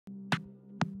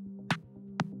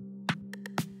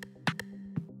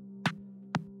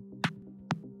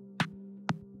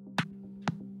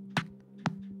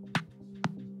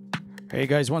Hey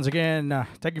guys, once again,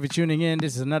 thank you for tuning in.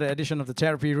 This is another edition of the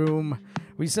Therapy Room.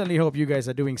 We certainly hope you guys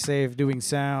are doing safe, doing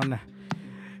sound.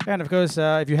 And of course,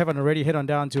 if you haven't already, head on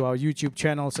down to our YouTube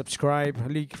channel, subscribe,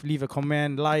 leave a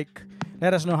comment, like.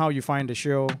 Let us know how you find the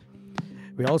show.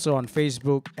 We're also on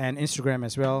Facebook and Instagram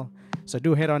as well. So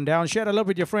do head on down, share the love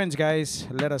with your friends, guys.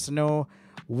 Let us know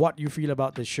what you feel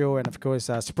about the show. And of course,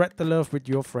 spread the love with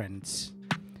your friends.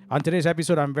 On today's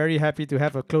episode, I'm very happy to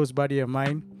have a close buddy of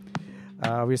mine.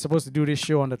 We're supposed to do this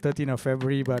show on the 13th of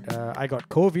February, but I got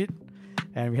COVID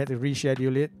and we had to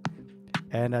reschedule it.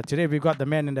 And today we've got the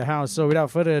man in the house. So without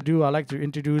further ado, I'd like to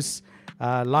introduce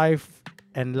live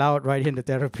and loud right here in the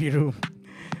therapy room.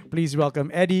 Please welcome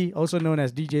Eddie, also known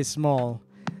as DJ Small,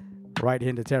 right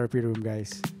here in the therapy room,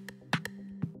 guys.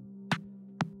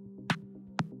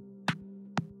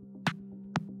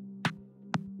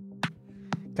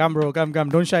 Come, bro, come.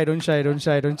 Don't shy.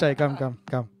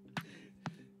 Come.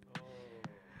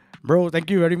 Bro, thank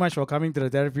you very much for coming to the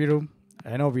therapy room.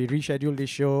 I know we rescheduled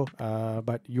this show,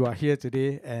 but you are here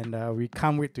today, and we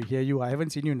can't wait to hear you. I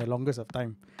haven't seen you in the longest of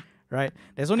time, right?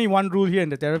 There's only one rule here in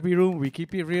the therapy room. We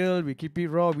keep it real, we keep it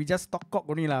raw. We just talk cock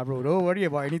only lah, bro. Don't worry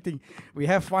about anything. We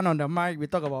have fun on the mic. We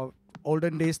talk about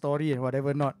olden day story and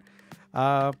whatever not.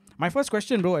 My first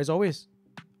question, bro, as always,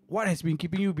 what has been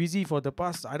keeping you busy for the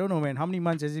past, I don't know, man, how many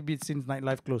months has it been since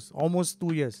nightlife closed? Almost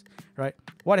 2 years, right?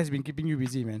 What has been keeping you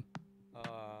busy, man?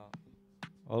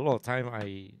 A lot of time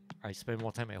I spend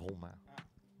more time at home,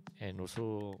 and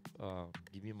also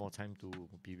give me more time to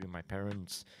be with my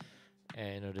parents,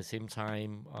 and at the same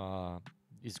time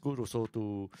it's good also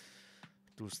to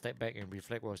step back and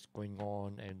reflect what's going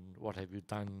on and what have you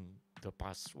done the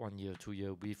past 1 year, 2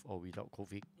 year with or without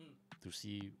COVID, to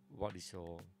see what is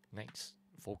your next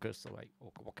focus, or like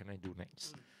what can I do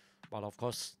next. But of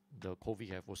course the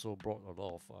COVID have also brought a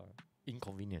lot of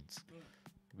inconvenience.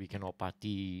 We cannot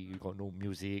party, we got no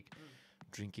music,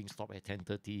 drinking stop at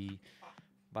 10:30.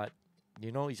 But,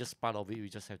 you know, it's just part of it. We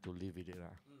just have to live with it.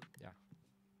 Yeah.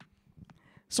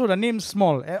 So the name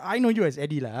Small, I know you as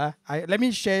Eddie. Let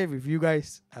me share with you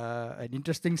guys an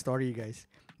interesting story, guys.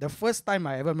 The first time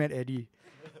I ever met Eddie,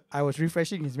 I was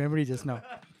refreshing his memory just now.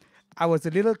 I was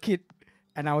a little kid,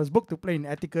 and I was booked to play in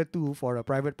Attica 2 for a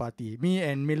private party. Me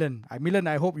and Milan. Milan,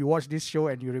 I hope you watch this show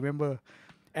and you remember.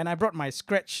 And I brought my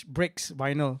Scratch Breaks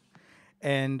vinyl.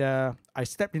 And I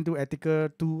stepped into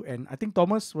Attica 2. And I think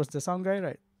Thomas was the sound guy,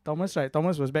 right? Thomas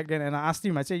was back then. And I asked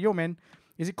him, I said, yo, man,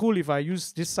 is it cool if I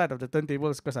use this side of the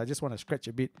turntables? Because I just want to scratch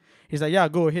a bit. He's like, yeah,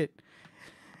 go ahead.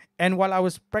 And while I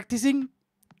was practicing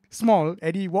Small,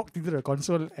 Eddie walked into the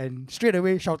console and straight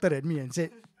away shouted at me and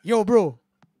said, yo, bro,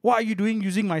 what are you doing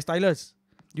using my stylus?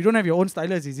 You don't have your own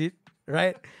stylus, is it?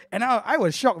 Right? And I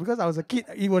was shocked because I was a kid.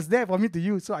 It was there for me to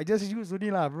use, so I just used only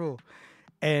lah, bro.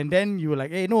 And then you were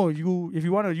like, hey, no, if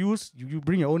you want to use, you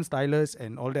bring your own stylus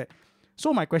and all that.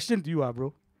 So my question to you,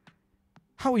 bro,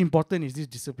 how important is this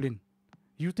discipline?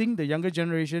 You think the younger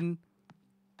generation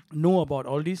know about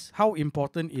all this? How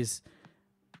important is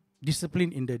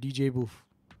discipline in the DJ booth?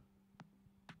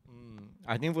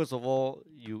 I think first of all,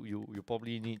 you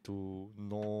probably need to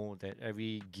know that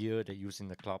every gear that you use in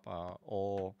the club are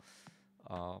all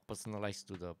personalized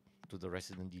to the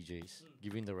resident DJs,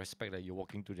 giving the respect that you're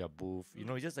walking to their booth. You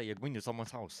know, it's just like you're going to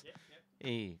someone's house.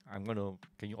 Hey,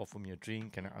 can you offer me a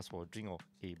drink? Can I ask for a drink? Or,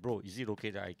 hey, bro, is it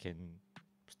okay that I can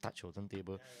touch your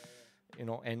turntable? You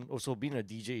know, and also being a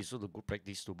DJ is also a good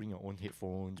practice to bring your own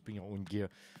headphones, bring your own gear,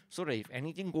 so that if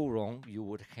anything go wrong, you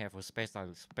would have a spare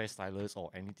stylus or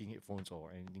anything headphones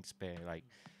or anything spare, like,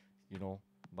 you know.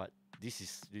 But this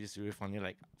is really funny.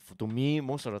 Like, to me,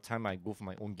 most of the time I go for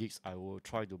my own gigs, I will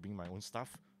try to bring my own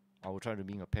stuff. I will try to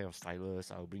bring a pair of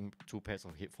stylus. I will bring 2 pairs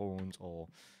of headphones or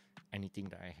anything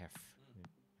that I have.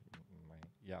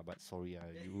 But sorry,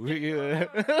 you.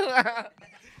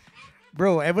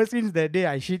 Bro, ever since that day,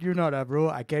 I shit you not, bro.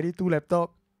 I carry 2 laptops,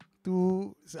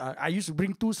 I used to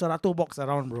bring 2 Serato box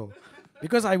around, bro.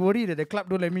 Because I worry that the club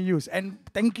don't let me use. And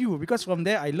thank you, because from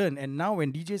there I learned. And now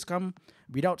when DJs come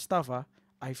without stuff,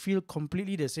 I feel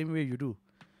completely the same way you do.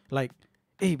 Like,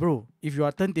 hey, bro, if you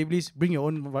are turntablist, bring your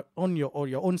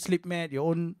own slip mat, your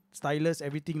own stylus,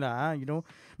 everything lah. You know,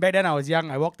 back then I was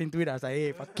young. I walked into it. I was like,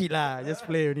 hey, fuck it lah, just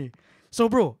play only. So,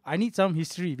 bro, I need some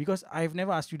history because I've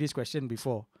never asked you this question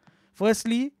before.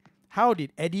 Firstly, how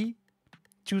did Eddie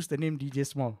choose the name DJ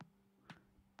Small?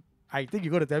 I think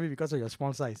you're going to tell me because of your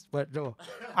small size. But no,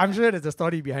 I'm sure there's a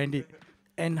story behind it.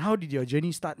 And how did your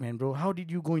journey start, man, bro? How did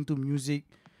you go into music?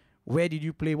 Where did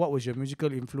you play? What was your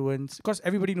musical influence? Because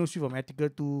everybody knows you from Attica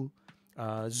to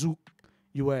Zouk.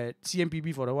 You were at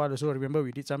CMPB for a while also. I remember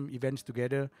we did some events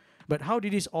together. But how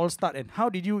did this all start? And how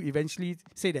did you eventually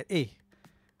say that, hey,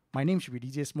 my name should be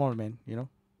DJ Small, man.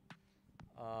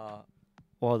 Uh,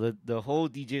 well, the whole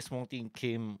DJ Small thing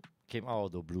came out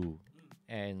of the blue,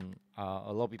 and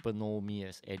a lot of people know me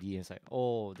as Eddie, and it's like,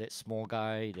 oh, that small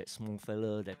guy, that small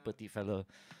fella, that petite fella.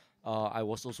 I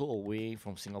was also away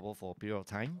from Singapore for a period of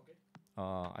time.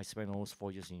 I spent almost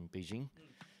 4 years in Beijing,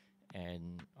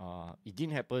 and it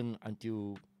didn't happen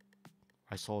until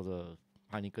I saw the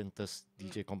Heineken Thirst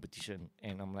DJ competition,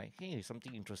 and I'm like, hey,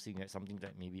 something interesting, like something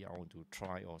that maybe I want to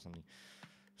try or something.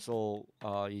 So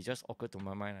it just occurred to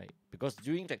my mind, like, because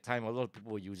during that time, a lot of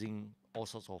people were using all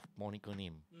sorts of moniker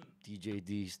name, DJ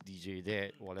this, DJ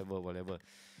that, whatever, whatever.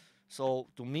 So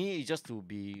to me, it's just to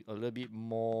be a little bit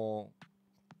more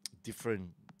different.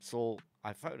 So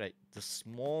I felt like the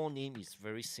small name is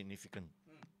very significant.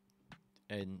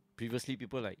 And previously,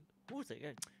 people like, who's that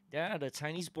guy? Yeah, the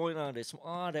Chinese boy,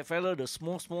 that fella, the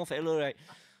small fella, right?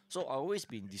 So I always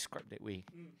been described that way.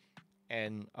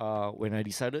 And when I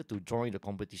decided to join the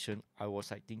competition, I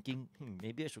was like thinking,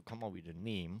 maybe I should come up with a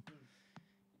name.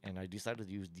 And I decided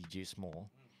to use DJ Small.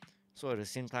 So at the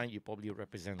same time, you probably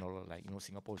represent all like,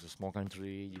 Singapore is a small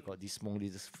country. You got this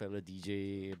fella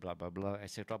DJ, blah blah blah,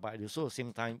 etc. But also at the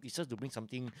same time, it's just to bring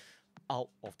something out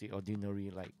of the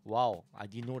ordinary. Like, wow, I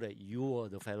didn't know that you were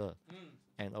the fella.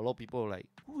 And a lot of people are like,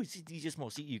 who is this DJ Small?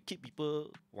 See, you keep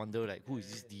people wonder like, who is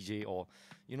this DJ? Or,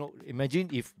 imagine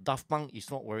if Daft Punk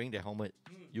is not wearing the helmet,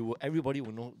 everybody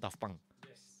will know Daft Punk.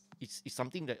 It's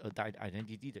something that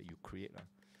identity that you create.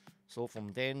 So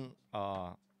from then,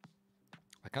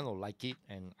 I kind of like it,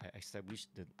 and I established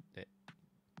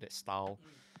that style.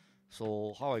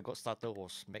 So how I got started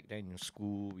was back then in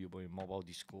school. We were in mobile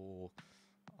disco.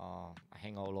 I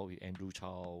hang out a lot with Andrew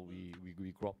Chow.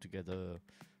 We grew up together,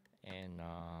 and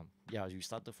we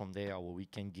started from there. Our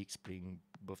weekend gigs, playing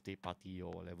birthday party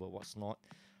or whatever, what's not.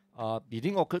 It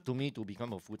didn't occur to me to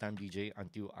become a full-time DJ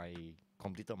until I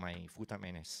completed my full-time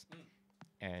NS.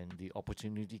 And the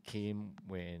opportunity came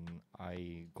when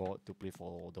I got to play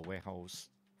for the Warehouse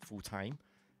full-time,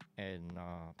 and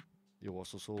I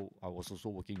was also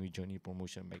working with Journey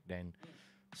Promotion back then.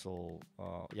 So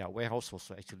Warehouse was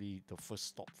actually the first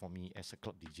stop for me as a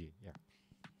club DJ. Yeah.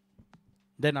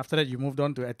 Then after that, you moved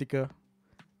on to Etika.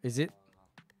 Is it?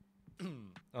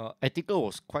 Etika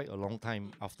was quite a long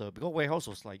time after, because Warehouse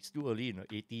was like still early in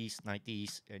the 80s,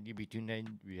 90s, and in between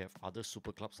then we have other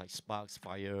super clubs like Sparks,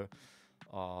 Fire,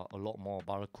 a lot more,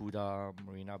 Barracuda,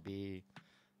 Marina Bay,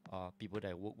 people that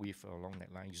I work with along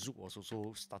that line. Zouk was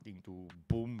also starting to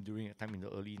boom during that time in the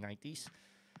early 90s.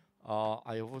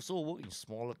 I also worked in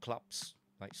smaller clubs,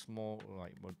 like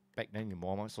back then in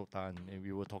Muhammad Sultan, and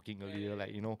we were talking earlier,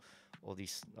 like, all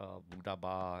these Buddha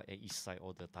Bar and East Side,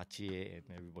 all the Tache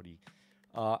and everybody.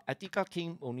 Etika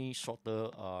came only shorter,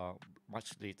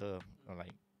 much later,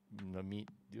 like in the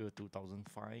mid-year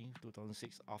 2005,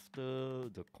 2006, after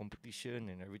the competition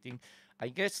and everything. I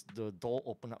guess the door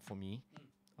opened up for me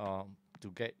to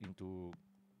get into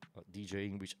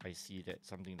DJing, which I see that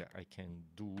something that I can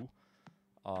do.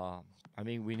 I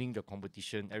mean, winning the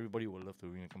competition, everybody would love to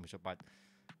win the competition, but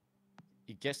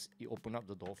it opened up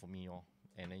the door for me,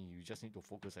 and then you just need to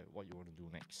focus at what you want to do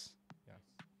next. Yeah.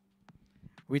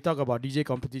 We talk about DJ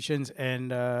competitions,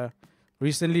 and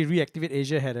recently Reactivate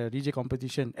Asia had a DJ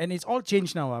competition, and it's all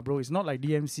changed now, bro. It's not like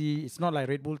DMC, it's not like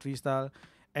Red Bull Freestyle.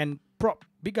 And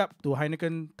big up to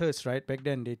Heineken Thirst, right? Back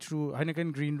then they threw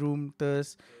Heineken Green Room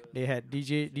Thirst. They had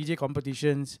DJ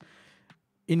competitions.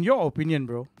 In your opinion,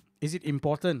 bro, is it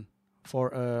important for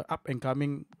a up and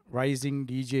coming rising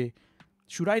DJ?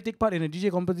 Should I take part in a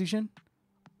DJ competition?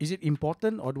 Is it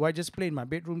important, or do I just play in my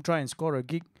bedroom, try and score a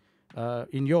gig?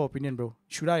 In your opinion, bro,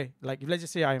 should I, like, if let's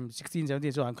just say I'm 16,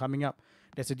 17, so I'm coming up,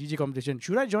 there's a DJ competition,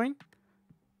 should I join?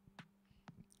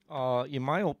 In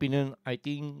my opinion, I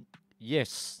think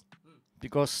yes,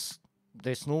 because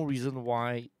there's no reason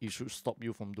why it should stop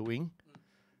you from doing.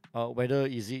 Whether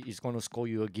it's going to score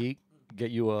you a gig,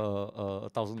 get you a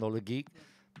 $1,000 gig,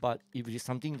 but if it is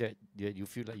something that you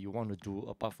feel like you want to do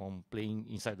apart from playing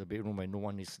inside the bedroom and no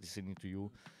one is listening to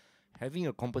you, having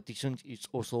a competition is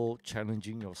also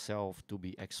challenging yourself to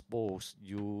be exposed.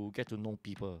 You get to know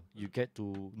people. You get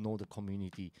to know the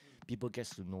community. People get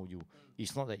to know you.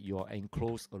 It's not that you are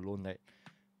enclosed alone.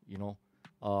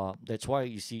 That's why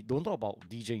you see. Don't talk about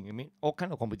DJing. I mean, all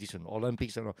kind of competition,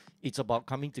 Olympics, and all. It's about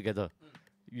coming together.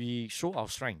 We show our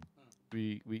strength.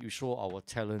 We show our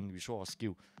talent. We show our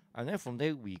skill, and then from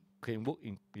there we can work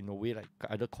in a way like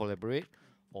either collaborate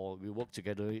or we work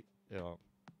together.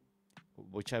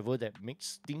 Whichever that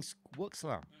makes things works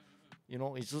lah.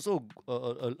 It's also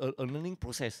a learning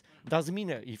process. Doesn't mean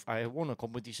that if I won a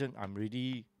competition, I'm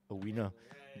really a winner,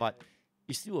 but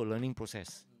it's still a learning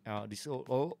process. There's a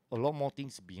lot more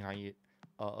things behind it.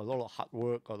 A lot of hard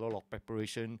work, a lot of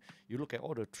preparation. You look at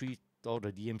all the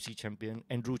DMC champion,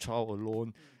 Andrew Chow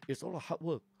alone. It's all a hard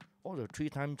work. All the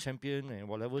 3-time champion and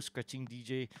whatever scratching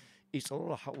DJ, it's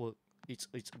all a hard work. It's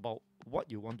about what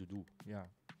you want to do. Yeah.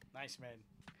 Nice, man.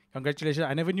 Congratulations.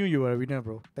 I never knew you were a winner,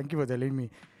 bro. Thank you for telling me.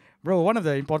 Bro, one of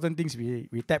the important things we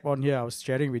tap on here, I was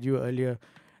sharing with you earlier.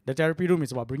 The therapy room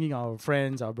is about bringing our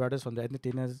friends, our brothers from the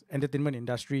entertainment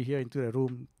industry here into the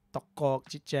room, talk,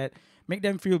 chit chat, make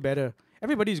them feel better.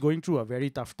 Everybody is going through a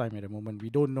very tough time at the moment. We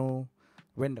don't know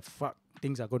when the fuck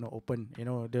things are going to open. You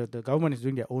know, the government is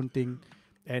doing their own thing,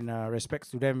 and respects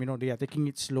to them. You know, they are taking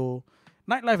it slow.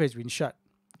 Nightlife has been shut.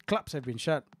 Clubs have been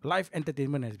shut. Live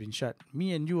entertainment has been shut.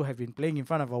 Me and you have been playing in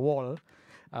front of a wall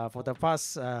for the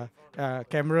past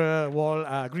camera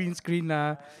wall, green screen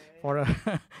for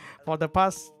for the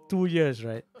past 2 years,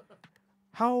 right?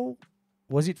 How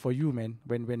was it for you, man,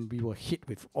 when we were hit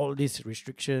with all these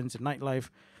restrictions? Nightlife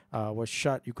was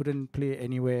shut. You couldn't play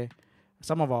anywhere.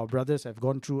 Some of our brothers have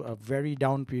gone through a very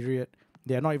down period.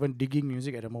 They are not even digging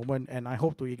music at the moment, and I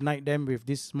hope to ignite them with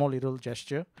this small little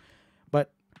gesture.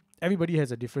 But everybody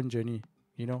has a different journey,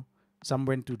 you know. Some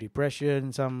went to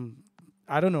depression, some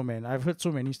I don't know, man. I've heard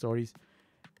so many stories.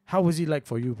 How was it like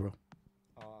for you, bro?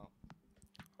 Uh,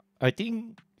 I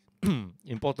think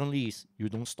importantly is you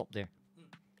don't stop there,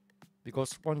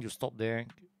 because once you stop there,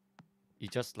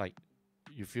 it's just like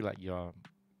you feel like you're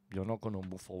not gonna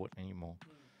move forward anymore.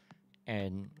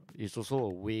 And it's also a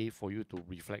way for you to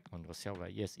reflect on yourself.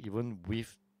 Like yes, even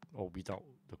with or without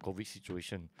the COVID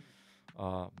situation,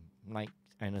 uh, night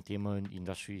entertainment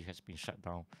industry has been shut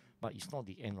down, but it's not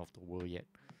the end of the world yet.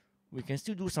 We can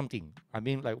still do something. I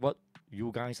mean, like what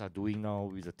you guys are doing now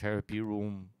with the therapy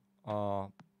room.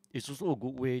 It's also a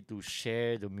good way to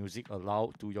share the music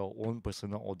aloud to your own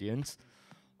personal audience.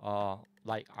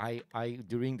 Like I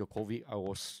during the COVID, I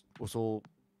was also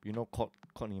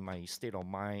caught in my state of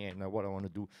mind and what I want to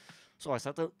do. So I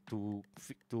started to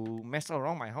mess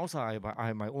around my house. I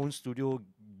have my own studio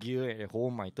gear at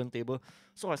home, my turntable.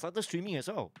 So I started streaming as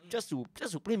well, just to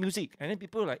play music. And then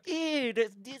people were like, hey,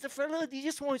 there's a fella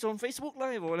DJ Small is on Facebook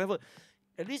Live or whatever.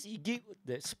 At least it gave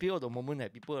that spill of the moment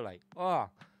that people are like,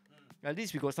 at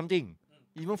least we got something,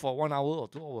 even for 1 hour or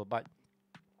 2 hours. But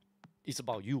it's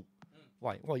about you.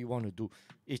 What you want to do.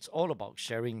 It's all about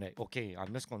sharing that, okay,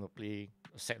 I'm just going to play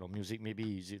a set of music.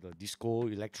 Maybe is it a disco,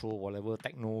 electro, whatever,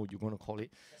 techno, you're going to call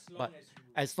it. But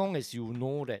as long as you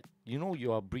know that,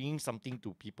 you are bringing something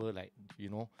to people, like,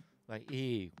 like,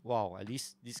 hey, wow, at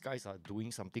least these guys are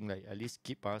doing something, like, at least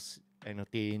keep us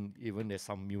entertained, even there's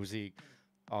some music.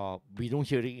 We don't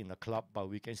hear it in the club, but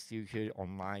we can still hear it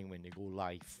online when they go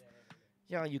live.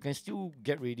 Yeah, you can still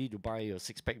get ready to buy a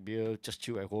 6-pack beer, just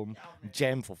chill at home,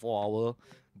 jam for 4 hours,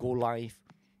 go live.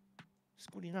 It's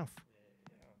good enough.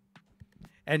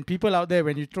 And people out there,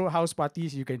 when you throw house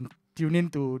parties, you can tune in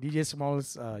to DJ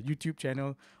Small's YouTube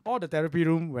channel or the therapy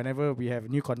room whenever we have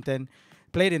new content.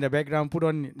 Play it in the background, put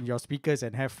on your speakers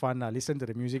and have fun. Listen to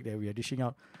the music that we are dishing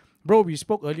out. Bro, we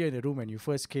spoke earlier in the room when you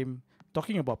first came,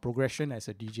 talking about progression as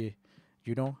a DJ.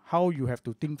 You know, how you have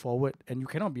to think forward, and you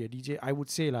cannot be a DJ. I would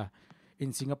say,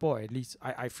 in Singapore at least,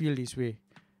 I feel this way.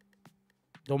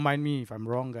 Don't mind me if I'm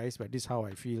wrong, guys, but this is how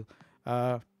I feel.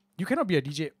 You cannot be a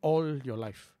DJ all your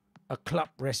life. A club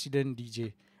resident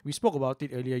DJ. We spoke about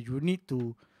it earlier. You need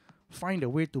to find a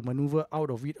way to maneuver out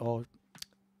of it, or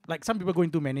like some people go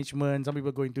into management, some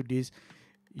people go into this.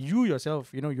 You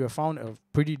yourself, you have found a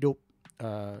pretty dope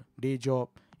day job.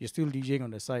 You're still DJing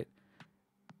on the side.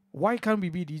 Why can't we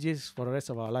be DJs for the rest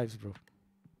of our lives, bro?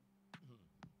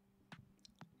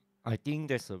 I think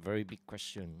that's a very big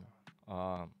question.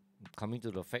 Coming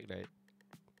to the fact that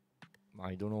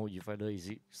I don't know if whether is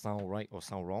it sound right or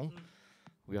sound wrong.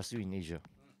 We are still in Asia.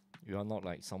 We are not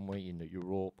like somewhere in the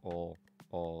Europe or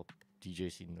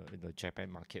DJs in the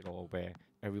Japan market, or where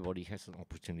everybody has an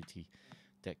opportunity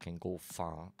that can go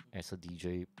far as a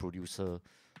DJ, producer,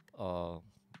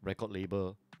 record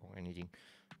label or anything.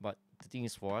 But the thing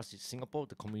is, for us in Singapore,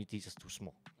 the community is just too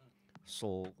small.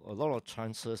 So a lot of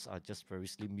chances are just very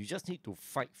slim. You just need to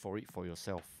fight for it for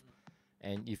yourself.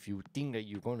 And if you think that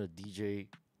you're going to DJ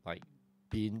like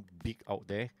being big out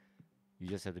there, you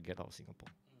just have to get out of Singapore.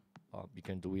 You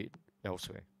can do it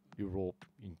elsewhere, Europe,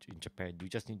 in Japan. You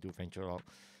just need to venture out.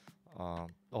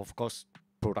 Of course,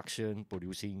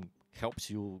 producing helps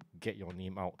you get your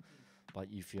name out. But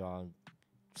if you are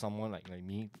someone like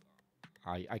me,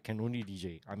 I can only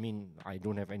DJ. I mean, I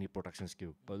don't have any production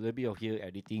skill. A little bit of here,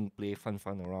 editing, play, fun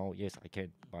around. Yes, I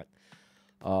can. But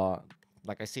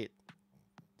like I said,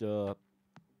 the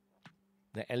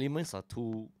elements are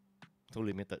too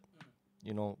limited.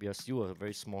 you know, we are still a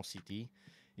very small city.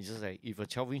 It's just like if a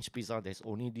 12-inch pizza, there's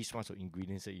only this much of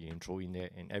ingredients that you can throw in there,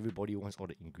 and everybody wants all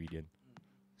the ingredient.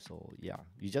 So yeah,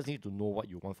 you just need to know what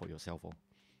you want for yourself. Oh.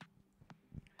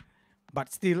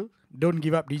 But still, don't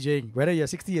give up DJing. Whether you're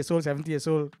 60 years old, 70 years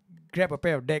old, grab a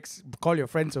pair of decks, call your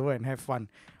friends over and have fun.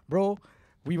 Bro,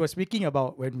 we were speaking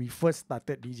about when we first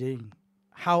started DJing,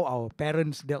 how our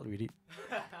parents dealt with it.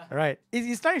 Right.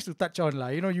 It's nice to touch on.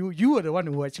 You know, you were the one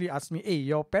who actually asked me, hey,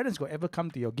 your parents got ever come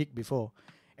to your gig before?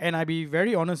 And I be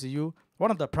very honest with you, one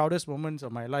of the proudest moments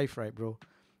of my life, right, bro,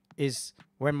 is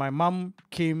when my mom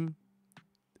came,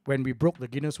 when we broke the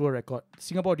Guinness World Record.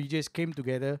 Singapore DJs came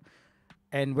together,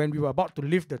 and when we were about to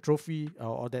lift the trophy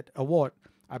or that award,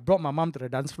 I brought my mom to the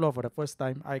dance floor for the first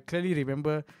time. I clearly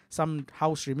remember some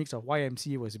house remix of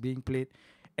YMCA was being played,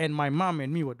 and my mom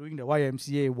and me were doing the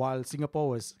YMCA while Singapore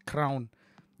was crowned,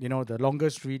 you know, the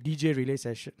longest DJ relay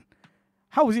session.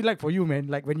 How was it like for you, man?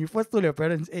 Like when you first told your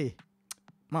parents, hey,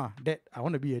 Ma, Dad, I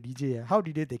want to be a DJ. How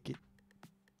did they take it?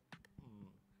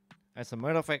 As a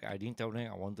matter of fact, I didn't tell them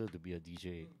I wanted to be a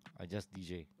DJ. I just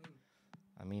DJ.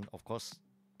 I mean, of course,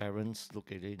 parents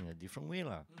look at it in a different way.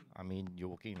 I mean, you're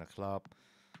working in a club,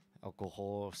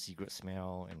 alcohol, cigarette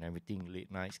smell, and everything,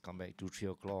 late nights, come back 2, 3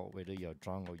 o'clock, whether you're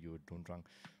drunk or you don't drunk.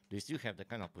 They still have the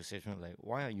kind of perception like,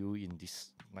 why are you in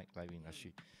this nightlife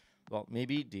industry? Well,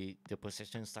 maybe the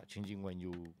perception start changing when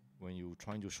you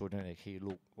trying to show them like, hey,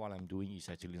 look, what I'm doing is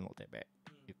actually not that bad.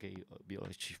 Okay, a bit of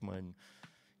achievement.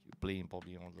 You play in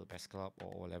probably on the best club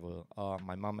or whatever.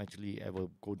 My mom actually ever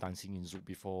go dancing in Zouk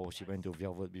before. She went to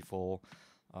Velvet before.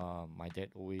 My dad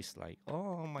always like,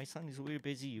 oh, my son is always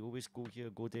busy. He always go here,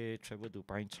 go there, travel to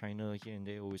China here and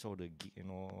there. Always all the gig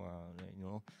and all. You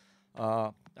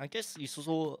know. I guess it's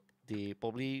also they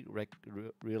probably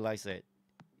realize that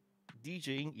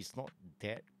DJing is not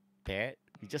that bad.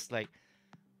 It's just like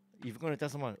if you're gonna tell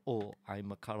someone, oh,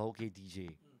 I'm a karaoke DJ,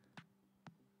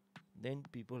 then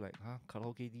people like, huh,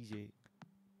 karaoke DJ?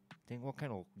 Then what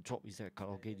kind of job is that,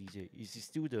 karaoke DJ? Is it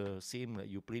still the same, like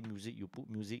you play music, you put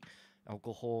music,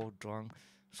 alcohol, drunk?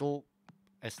 So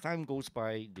as time goes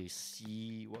by, they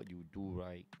see what you do,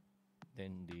 right?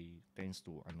 Then they tends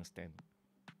to understand.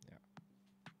 Yeah.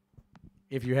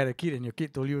 If you had a kid and your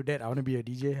kid told you, Dad, I want to be a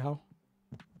DJ, how?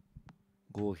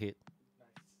 Go ahead.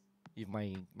 If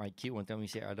my kid will tell me,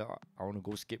 say, I want to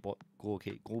go skateboard, go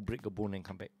okay, go break a bone and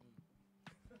come back.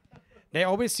 There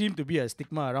always seemed to be a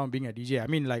stigma around being a DJ. I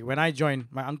mean, like when I joined,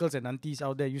 my uncles and aunties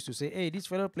out there used to say, hey, this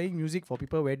fella playing music for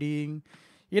people wedding.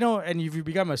 You know, and if you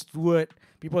become a steward,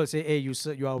 people will say, hey, you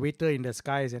are a waiter in the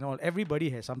skies and all. Everybody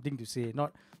has something to say.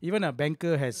 Not even a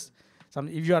banker has some.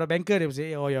 If you are a banker, they will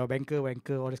say, oh, you're a banker,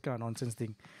 wanker, all this kind of nonsense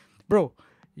thing. Bro,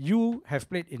 you have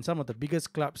played in some of the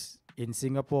biggest clubs in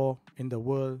Singapore, in the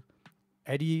world.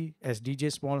 Eddie, as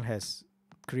DJ Small, has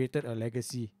created a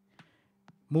legacy.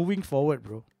 Moving forward,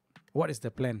 bro, what is the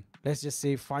plan? Let's just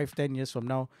say 5-10 years from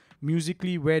now,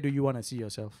 musically, where do you want to see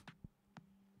yourself?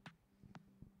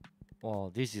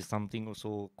 Well, this is something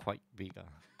also quite big.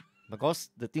 Because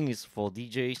the thing is, for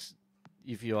DJs,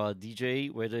 if you are a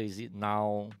DJ, whether is it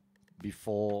now,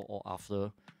 before or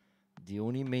after, the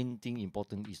only main thing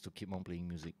important is to keep on playing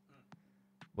music.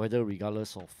 Whether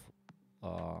regardless of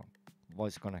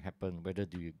what's going to happen, whether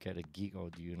do you get a gig or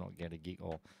do you not get a gig,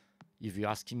 or if you're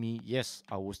asking me, yes,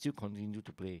 I will still continue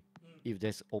to play. If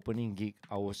there's opening gig,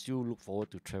 I will still look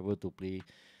forward to travel to play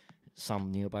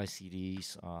some nearby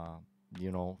cities,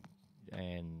 you know,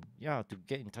 and yeah, to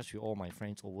get in touch with all my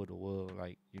friends over the world,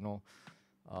 like, you know,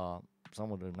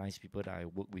 some of the nice people that I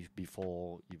worked with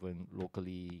before, even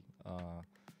locally,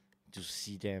 to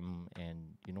see them, and,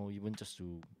 you know, even just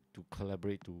to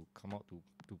collaborate, to come out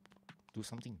to do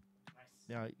something. Nice.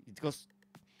 Yeah, because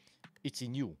it's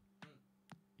in you.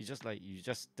 It's just like you're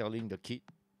just telling the kid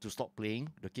to stop playing,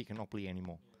 the kid cannot play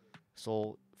anymore.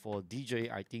 So for DJ,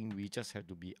 I think we just have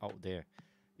to be out there.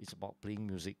 It's about playing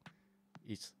music.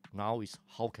 It's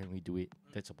how can we do it?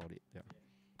 That's about it. Yeah.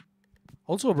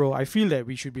 Also, bro, I feel that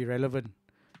we should be relevant.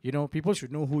 You know, people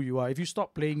should know who you are. If you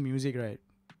stop playing music, right?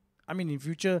 I mean, in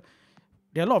future,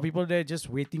 there are a lot of people there just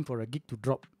waiting for a gig to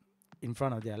drop in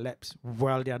front of their laps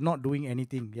while they are not doing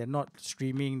anything. They are not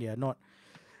streaming. They are not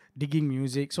digging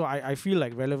music. So I feel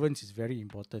like relevance is very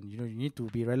important. You know, you need to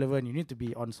be relevant. You need to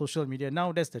be on social media.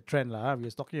 Now that's the trend. We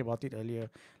were talking about it earlier.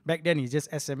 Back then it's just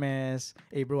SMS.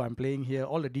 Hey bro, I'm playing here.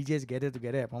 All the DJs gather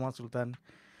together at Muhammad Sultan.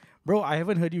 Bro, I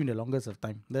haven't heard you in the longest of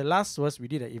time. The last was we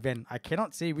did an event. I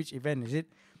cannot say which event is it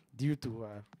due to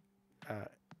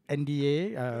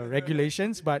NDA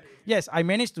regulations. But yes, I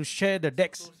managed to share the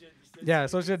decks.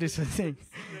 Social distancing.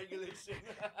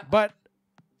 But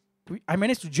I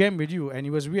managed to jam with you, and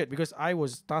it was weird because I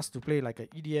was tasked to play like a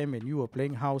EDM, and you were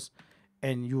playing house,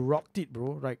 and you rocked it,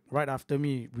 bro. Right after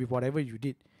me with whatever you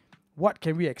did. What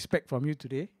can we expect from you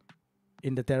today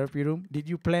in the therapy room? Did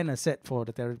you plan a set for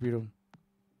the therapy room?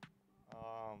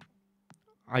 Um,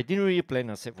 I didn't really plan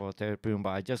a set for a therapy room, but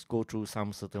I just go through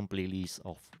some certain playlists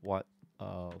of what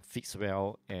fits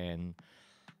well, and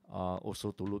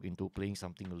also to look into playing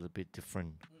something a little bit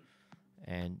different.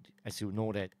 And as you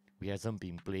know that we hasn't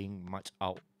been playing much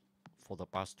out for the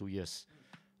past 2 years.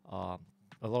 Uh,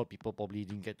 a lot of people probably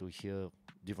didn't get to hear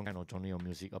different kind of genre of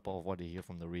music apart of what they hear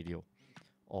from the radio.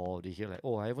 Or they hear like,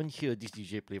 oh, I haven't heard this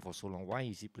DJ play for so long. Why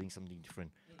is he playing something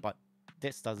different? But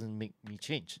that doesn't make me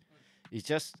change. It's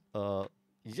just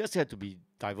you just have to be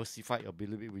diversified a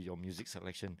little bit with your music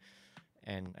selection.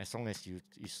 And as long as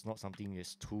it's not something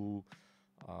that's too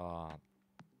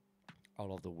out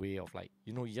of the way of like,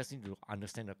 you just need to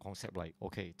understand the concept like,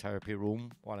 okay, therapy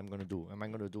room, what I'm gonna do. Am I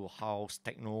gonna do house,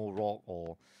 techno, rock,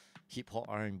 or hip hop,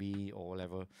 R&B, or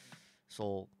whatever?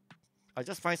 So I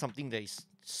just find something that is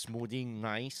smoothing,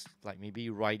 nice, like maybe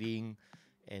riding,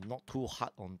 and not too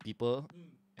hard on people.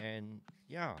 And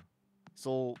yeah,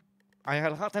 so I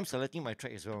had a hard time selecting my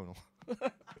track as well.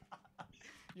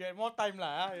 You had more time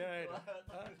lah.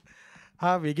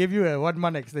 We gave you a 1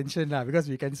 month extension lah because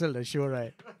we cancelled the show,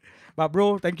 right? But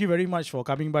bro, thank you very much for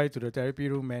coming by to the therapy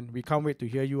room, man. We can't wait to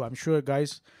hear you. I'm sure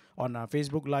guys on our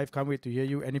Facebook Live can't wait to hear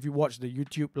you. And if you watch the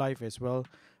YouTube Live as well,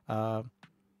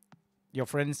 your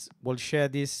friends will share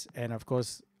this. And of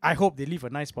course, I hope they leave a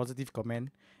nice positive comment.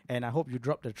 And I hope you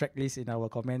drop the track list in our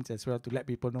comments as well to let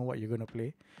people know what you're going to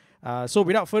play. So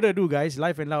without further ado, guys,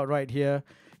 live and loud right here,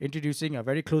 introducing a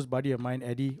very close buddy of mine,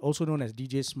 Eddie, also known as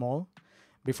DJ Small.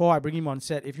 Before I bring him on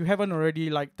set, if you haven't already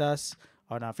liked us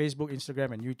on our Facebook,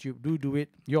 Instagram, and YouTube, do it.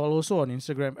 You're also on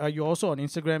Instagram. You're also on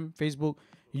Instagram, Facebook,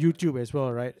 YouTube as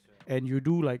well, right? And you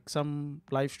do like some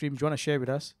live streams. You want to share with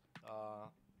us?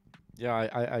 Yeah,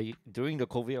 I during the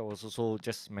COVID, I was also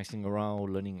just messing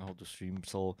around, learning how to stream.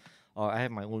 So I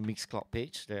have my own Mixcloud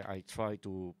page that I try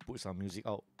to put some music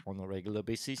out on a regular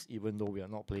basis, even though we are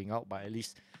not playing out. But at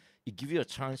least it gives you a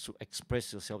chance to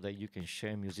express yourself, that you can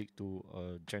share music to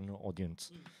a general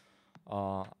audience.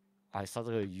 I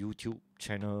started a YouTube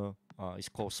channel. It's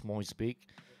called Small is Big.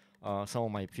 Some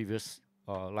of my previous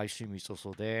live stream is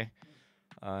also there.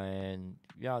 And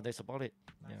yeah, that's about it.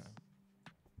 Nice. Yeah.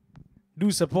 Do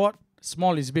support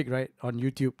Small is Big, right, on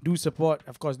YouTube. Do support,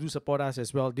 of course, do support us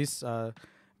as well. This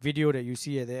video that you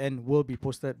see at the end will be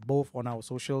posted both on our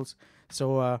socials.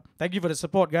 So thank you for the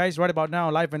support, guys. Right about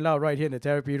now, live and loud right here in the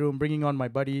therapy room, bringing on my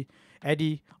buddy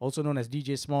Eddie, also known as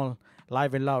DJ Small,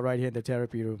 live and loud right here in the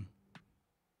therapy room.